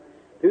back on it.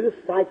 Through the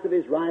sights of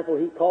his rifle,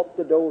 he caught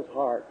the doe's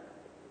heart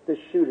to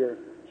shoot her.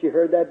 She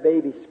heard that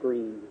baby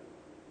scream.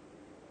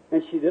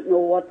 And she didn't know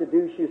what to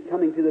do. She was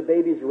coming to the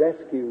baby's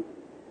rescue.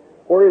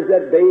 Where is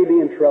that baby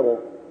in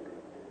trouble?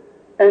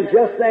 And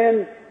just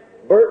then,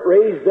 Bert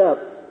raised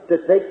up to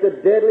take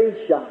the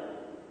deadly shot.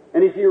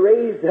 And as he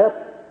raised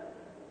up,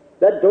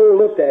 that doe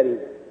looked at him.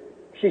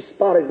 She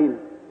spotted him.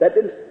 That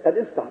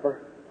didn't stop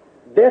her.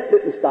 Death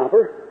didn't stop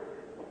her.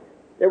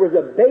 There was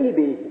a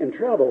baby in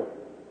trouble.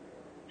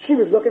 She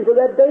was looking for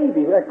that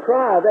baby, that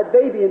cry, that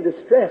baby in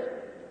distress.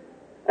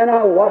 And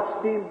I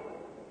watched him.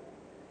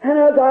 And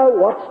as I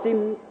watched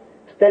him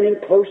standing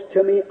close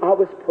to me, I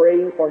was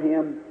praying for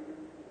him.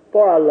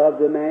 For I loved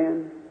the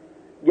man.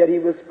 Yet he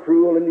was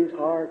cruel in his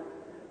heart.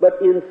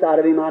 But inside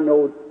of him, I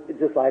know it's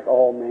just like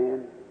all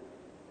man.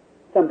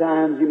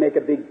 Sometimes you make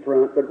a big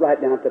front, but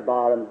right down at the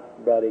bottom,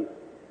 buddy,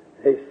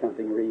 there's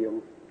something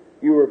real.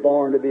 You were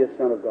born to be a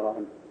son of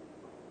God.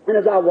 And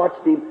as I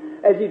watched him,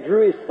 as he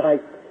drew his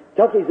sight,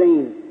 took his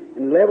aim,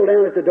 and leveled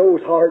down at the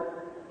doe's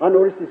heart, I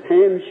noticed his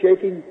hand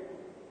shaking.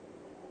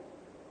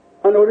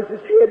 I noticed his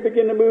head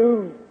begin to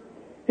move.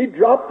 He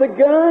dropped the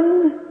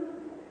gun.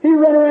 He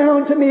ran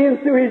around to me and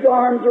threw his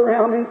arms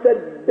around me and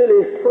said,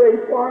 Billy, pray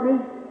for me.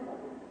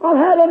 I've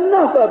had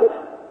enough of it.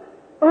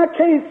 I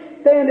can't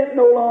stand it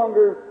no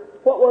longer.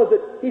 What was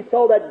it? He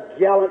saw that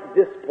gallant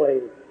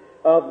display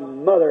of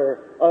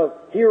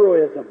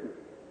heroism.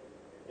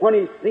 When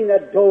he seen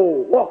that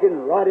doe walking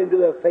right into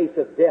the face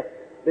of death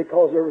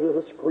because there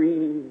was a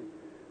scream.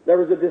 There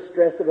was a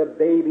distress of a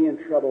baby in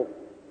trouble.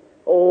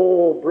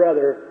 Oh,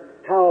 brother,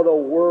 how the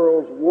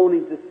world's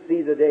wanting to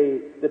see today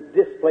the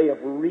display of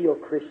real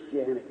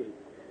Christianity,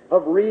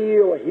 of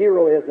real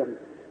heroism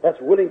that's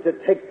willing to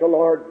take the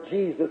Lord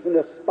Jesus in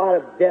the spite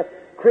of death,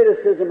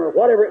 criticism, or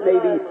whatever it may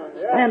be,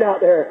 stand out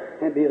there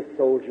and be a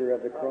soldier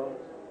of the cross.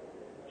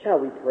 Shall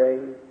we pray?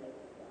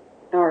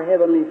 Our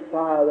Heavenly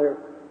Father,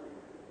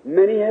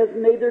 many has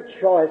made their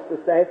choice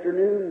this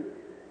afternoon.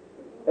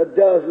 A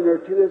dozen or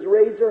two has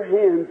raised their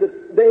hands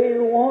that they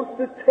want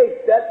to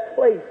take that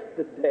place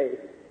today.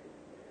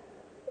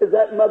 As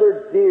that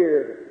mother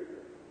dear,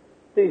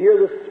 to hear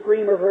the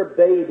scream of her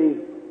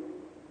baby,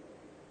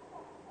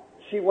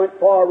 she went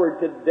forward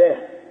to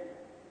death.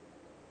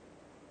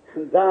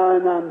 And Thou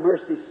in Thy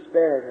mercy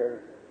spared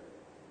her.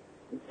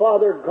 And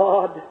Father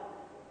God,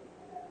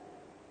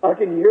 I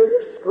can hear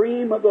the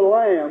scream of the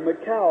lamb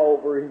at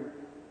Calvary.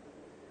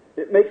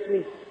 It makes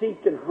me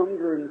seek and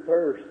hunger and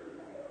thirst.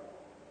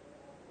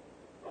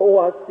 Oh,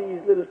 I see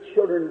these little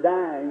children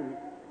dying.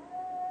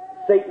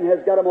 Satan has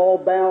got them all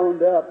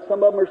bound up.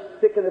 Some of them are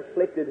sick and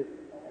afflicted.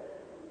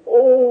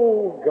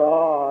 Oh,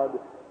 God,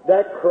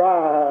 that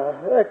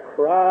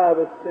cry of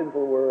a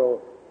sinful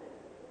world.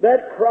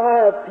 That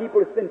cry of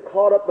people that's been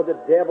caught up with the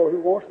devil who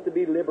wants to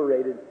be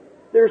liberated.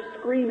 They're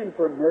screaming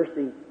for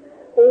mercy.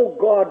 Oh,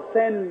 God,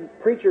 send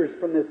preachers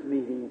from this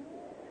meeting.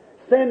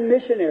 Send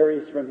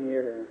missionaries from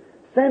here.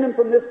 Send them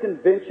from this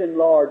convention,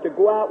 Lord, to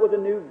go out with a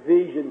new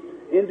vision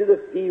into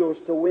the fields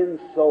to win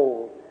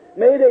souls.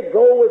 May they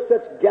go with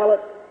such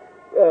gallant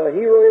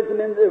heroism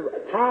in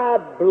the high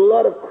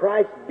blood of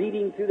Christ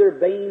beating through their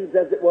veins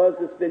as it was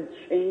that's been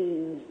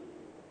changed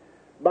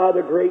by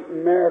the great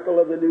miracle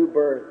of the new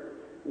birth.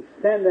 And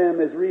send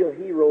them as real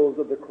heroes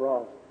of the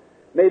cross.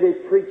 May they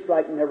preach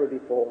like never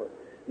before.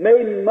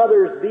 May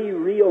mothers be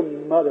real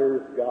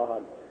mothers,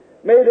 God.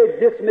 May they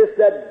dismiss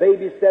that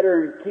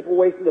babysitter and keep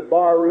away from the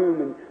bar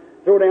room and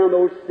throw down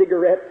those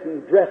cigarettes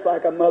and dress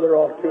like a mother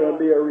ought to and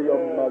be a real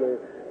mother.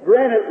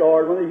 Grant it,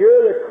 Lord, when they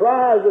hear the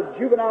cries of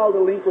juvenile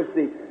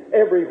delinquency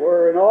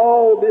everywhere and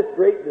all this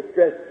great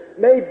distress,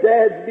 may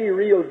dads be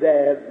real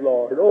dads,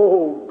 Lord.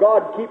 Oh,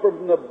 God, keep them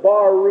from the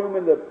bar room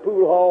and the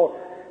pool hall,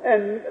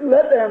 and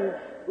let them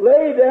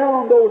lay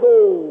down those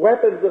old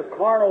weapons of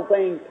carnal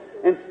things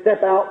and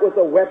step out with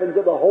the weapons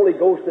of the Holy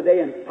Ghost today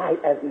and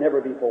fight as never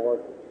before.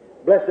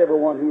 Bless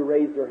everyone who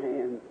raised their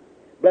hands.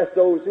 Bless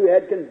those who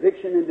had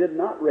conviction and did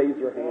not raise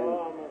their hands.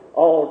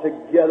 All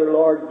together,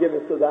 Lord, give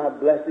us of Thy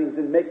blessings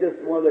and make this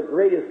one of the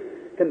greatest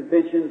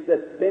conventions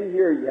that's been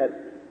here yet,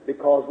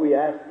 because we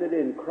asked it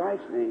in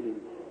Christ's name.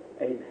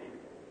 Amen.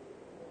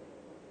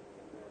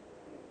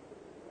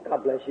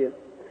 God bless you.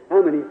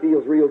 How many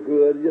feels real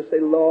good? Just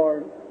say,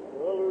 Lord.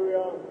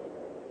 Hallelujah.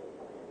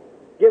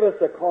 Give us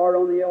a card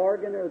on the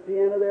organ or the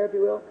piano there, if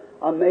you will.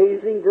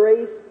 Amazing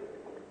Grace.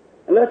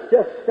 And let's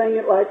just sing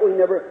it like we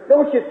never...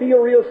 Don't you feel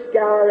real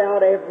scoured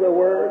out after the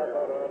word?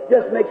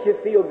 Just makes you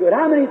feel good.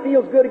 How many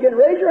feels good again?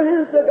 Raise your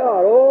hands to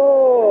God.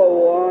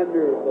 Oh,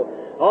 wonderful.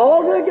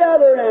 All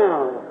together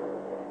now.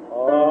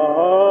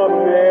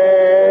 Amazing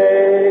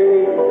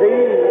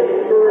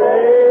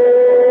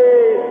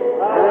Grace,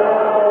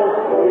 how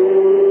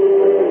sweet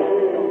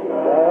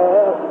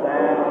the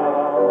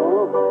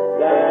sound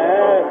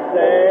that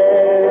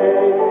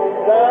saved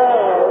the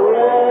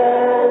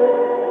wretch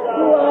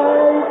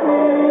like me.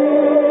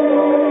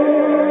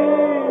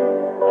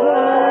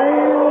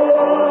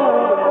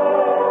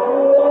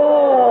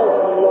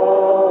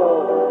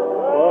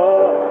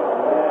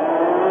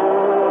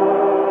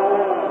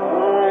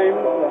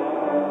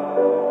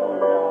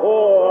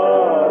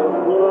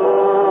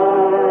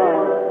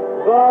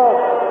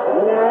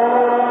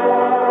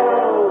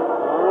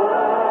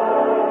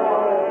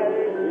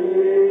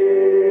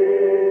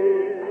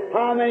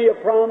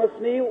 Promise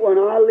me when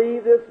I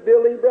leave this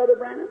building, Brother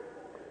Branham,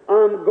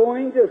 I'm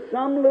going to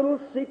some little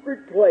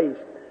secret place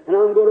and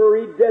I'm going to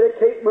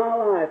rededicate my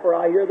life, for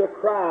I hear the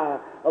cry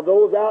of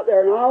those out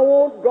there, and I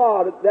want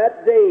God at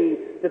that day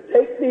to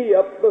take me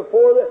up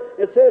before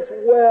it says,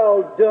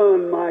 well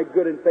done, my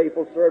good and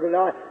faithful servant.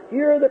 I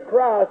hear the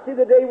cry. See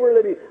the day we're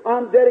living.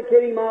 I'm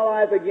dedicating my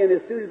life again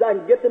as soon as I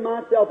can get to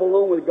myself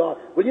alone with God.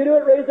 Will you do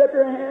it? Raise up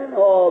your hand.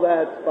 Oh,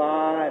 that's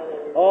fine.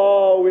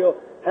 Oh, we'll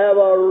have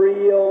a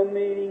real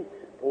meeting.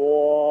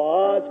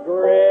 What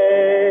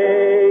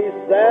grace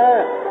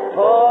that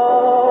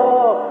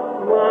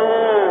taught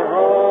my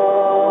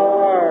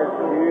heart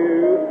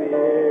to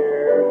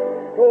fear.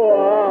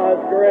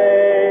 What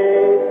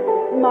grace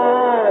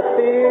my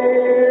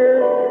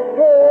fears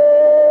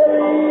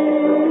relieved.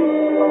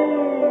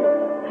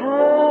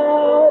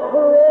 How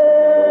precious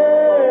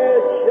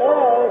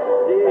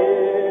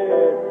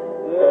is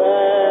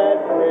that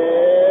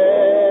grace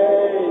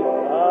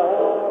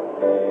appear.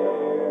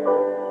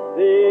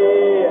 The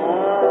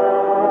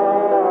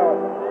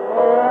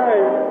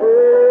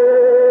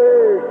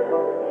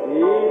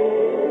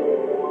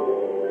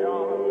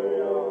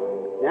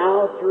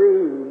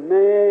through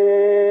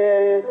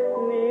many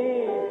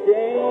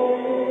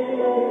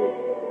dangers,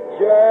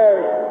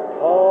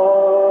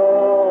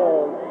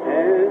 toils,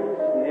 and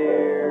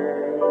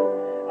snares,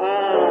 I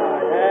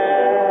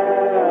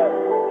have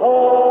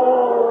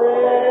already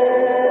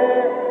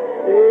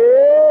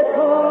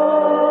come.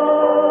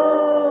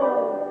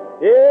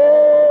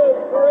 If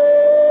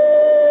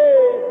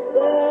grace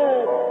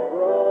that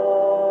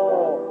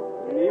brought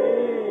me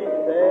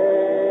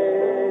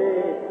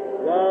safe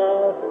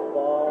thus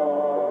far,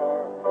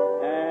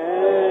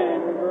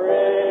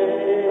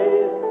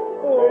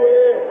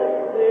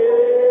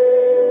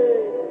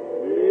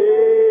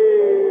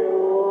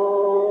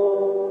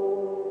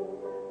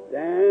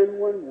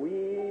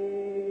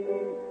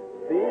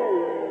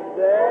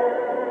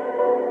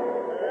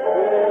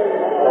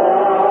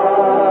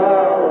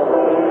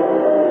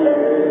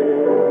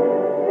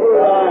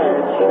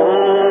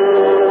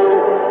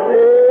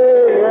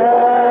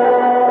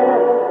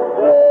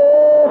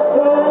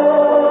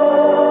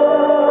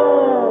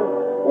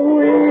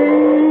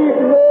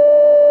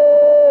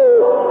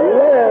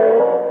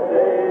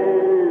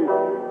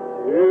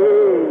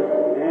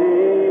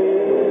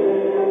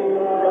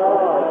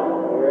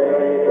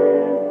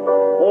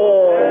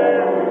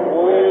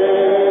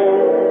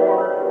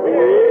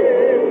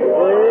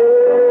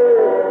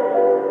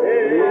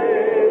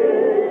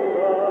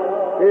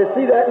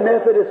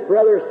 Methodist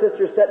brother or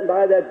sister sitting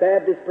by that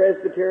Baptist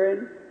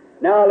Presbyterian.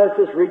 Now let's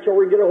just reach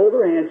over and get a hold of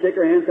her hand, shake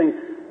her hand, sing,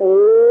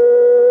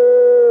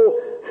 oh,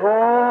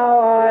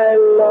 how I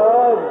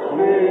love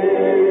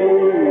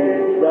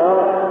Jesus.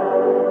 Oh,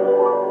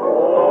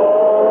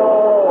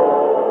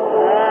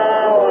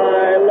 how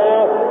I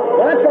love.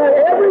 That's right,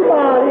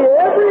 everybody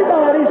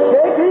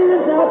shake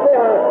hands out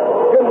there.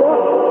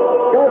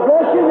 God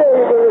bless your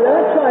neighbor.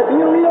 That's right,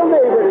 be a real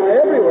neighbor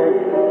everywhere.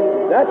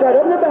 That's right,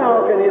 up in the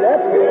balcony.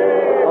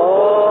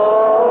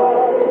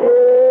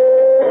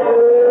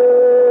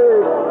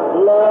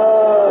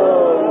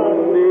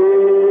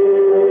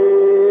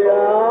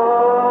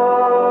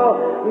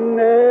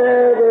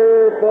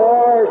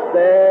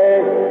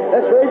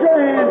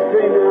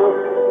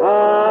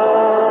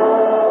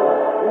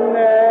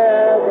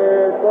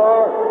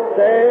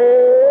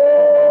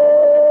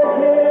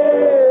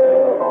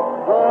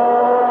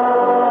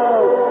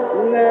 I'll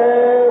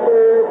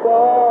never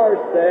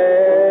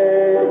forsake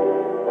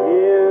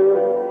you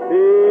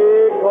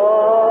because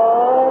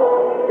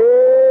He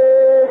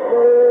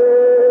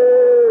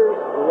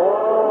first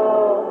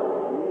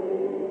loved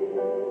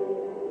me.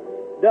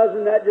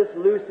 Doesn't that just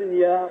loosen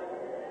you up?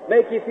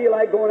 Make you feel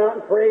like going out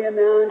and praying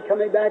now and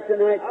coming back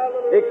tonight,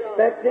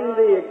 expecting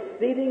the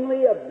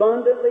exceedingly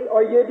abundantly.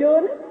 Are you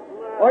doing it?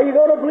 Are you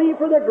going to believe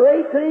for the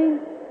great thing?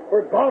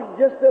 For God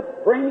just to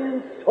bring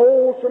in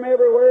souls from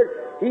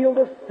everywhere, heal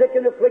the sick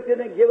and afflicted,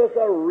 and give us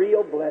a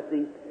real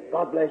blessing.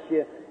 God bless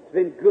you. It's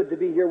been good to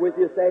be here with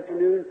you this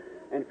afternoon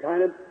and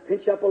kind of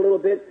pinch up a little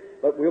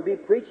bit. But we'll be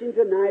preaching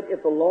tonight,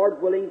 if the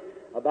Lord willing,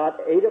 about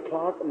 8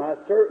 o'clock. Now,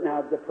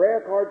 the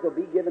prayer cards will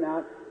be given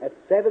out at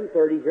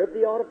 7:30 here at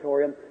the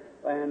auditorium.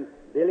 And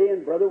Billy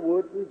and Brother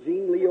Woods and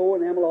Gene Leo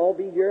and them will all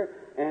be here.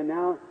 And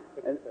now,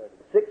 at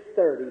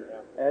 6:30,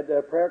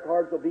 the prayer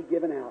cards will be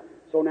given out.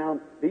 So now,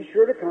 be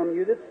sure to come,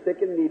 you that's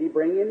sick and needy,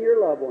 bring in your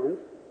loved ones.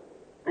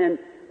 And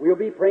we'll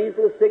be praying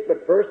for the sick,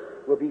 but first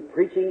we'll be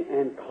preaching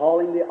and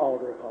calling the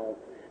altar call.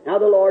 Now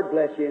the Lord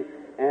bless you,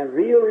 and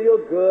real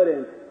good,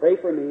 and pray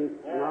for me.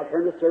 And I'll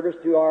turn the service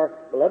to our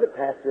beloved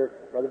pastor,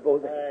 Brother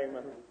Bozak.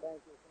 Amen.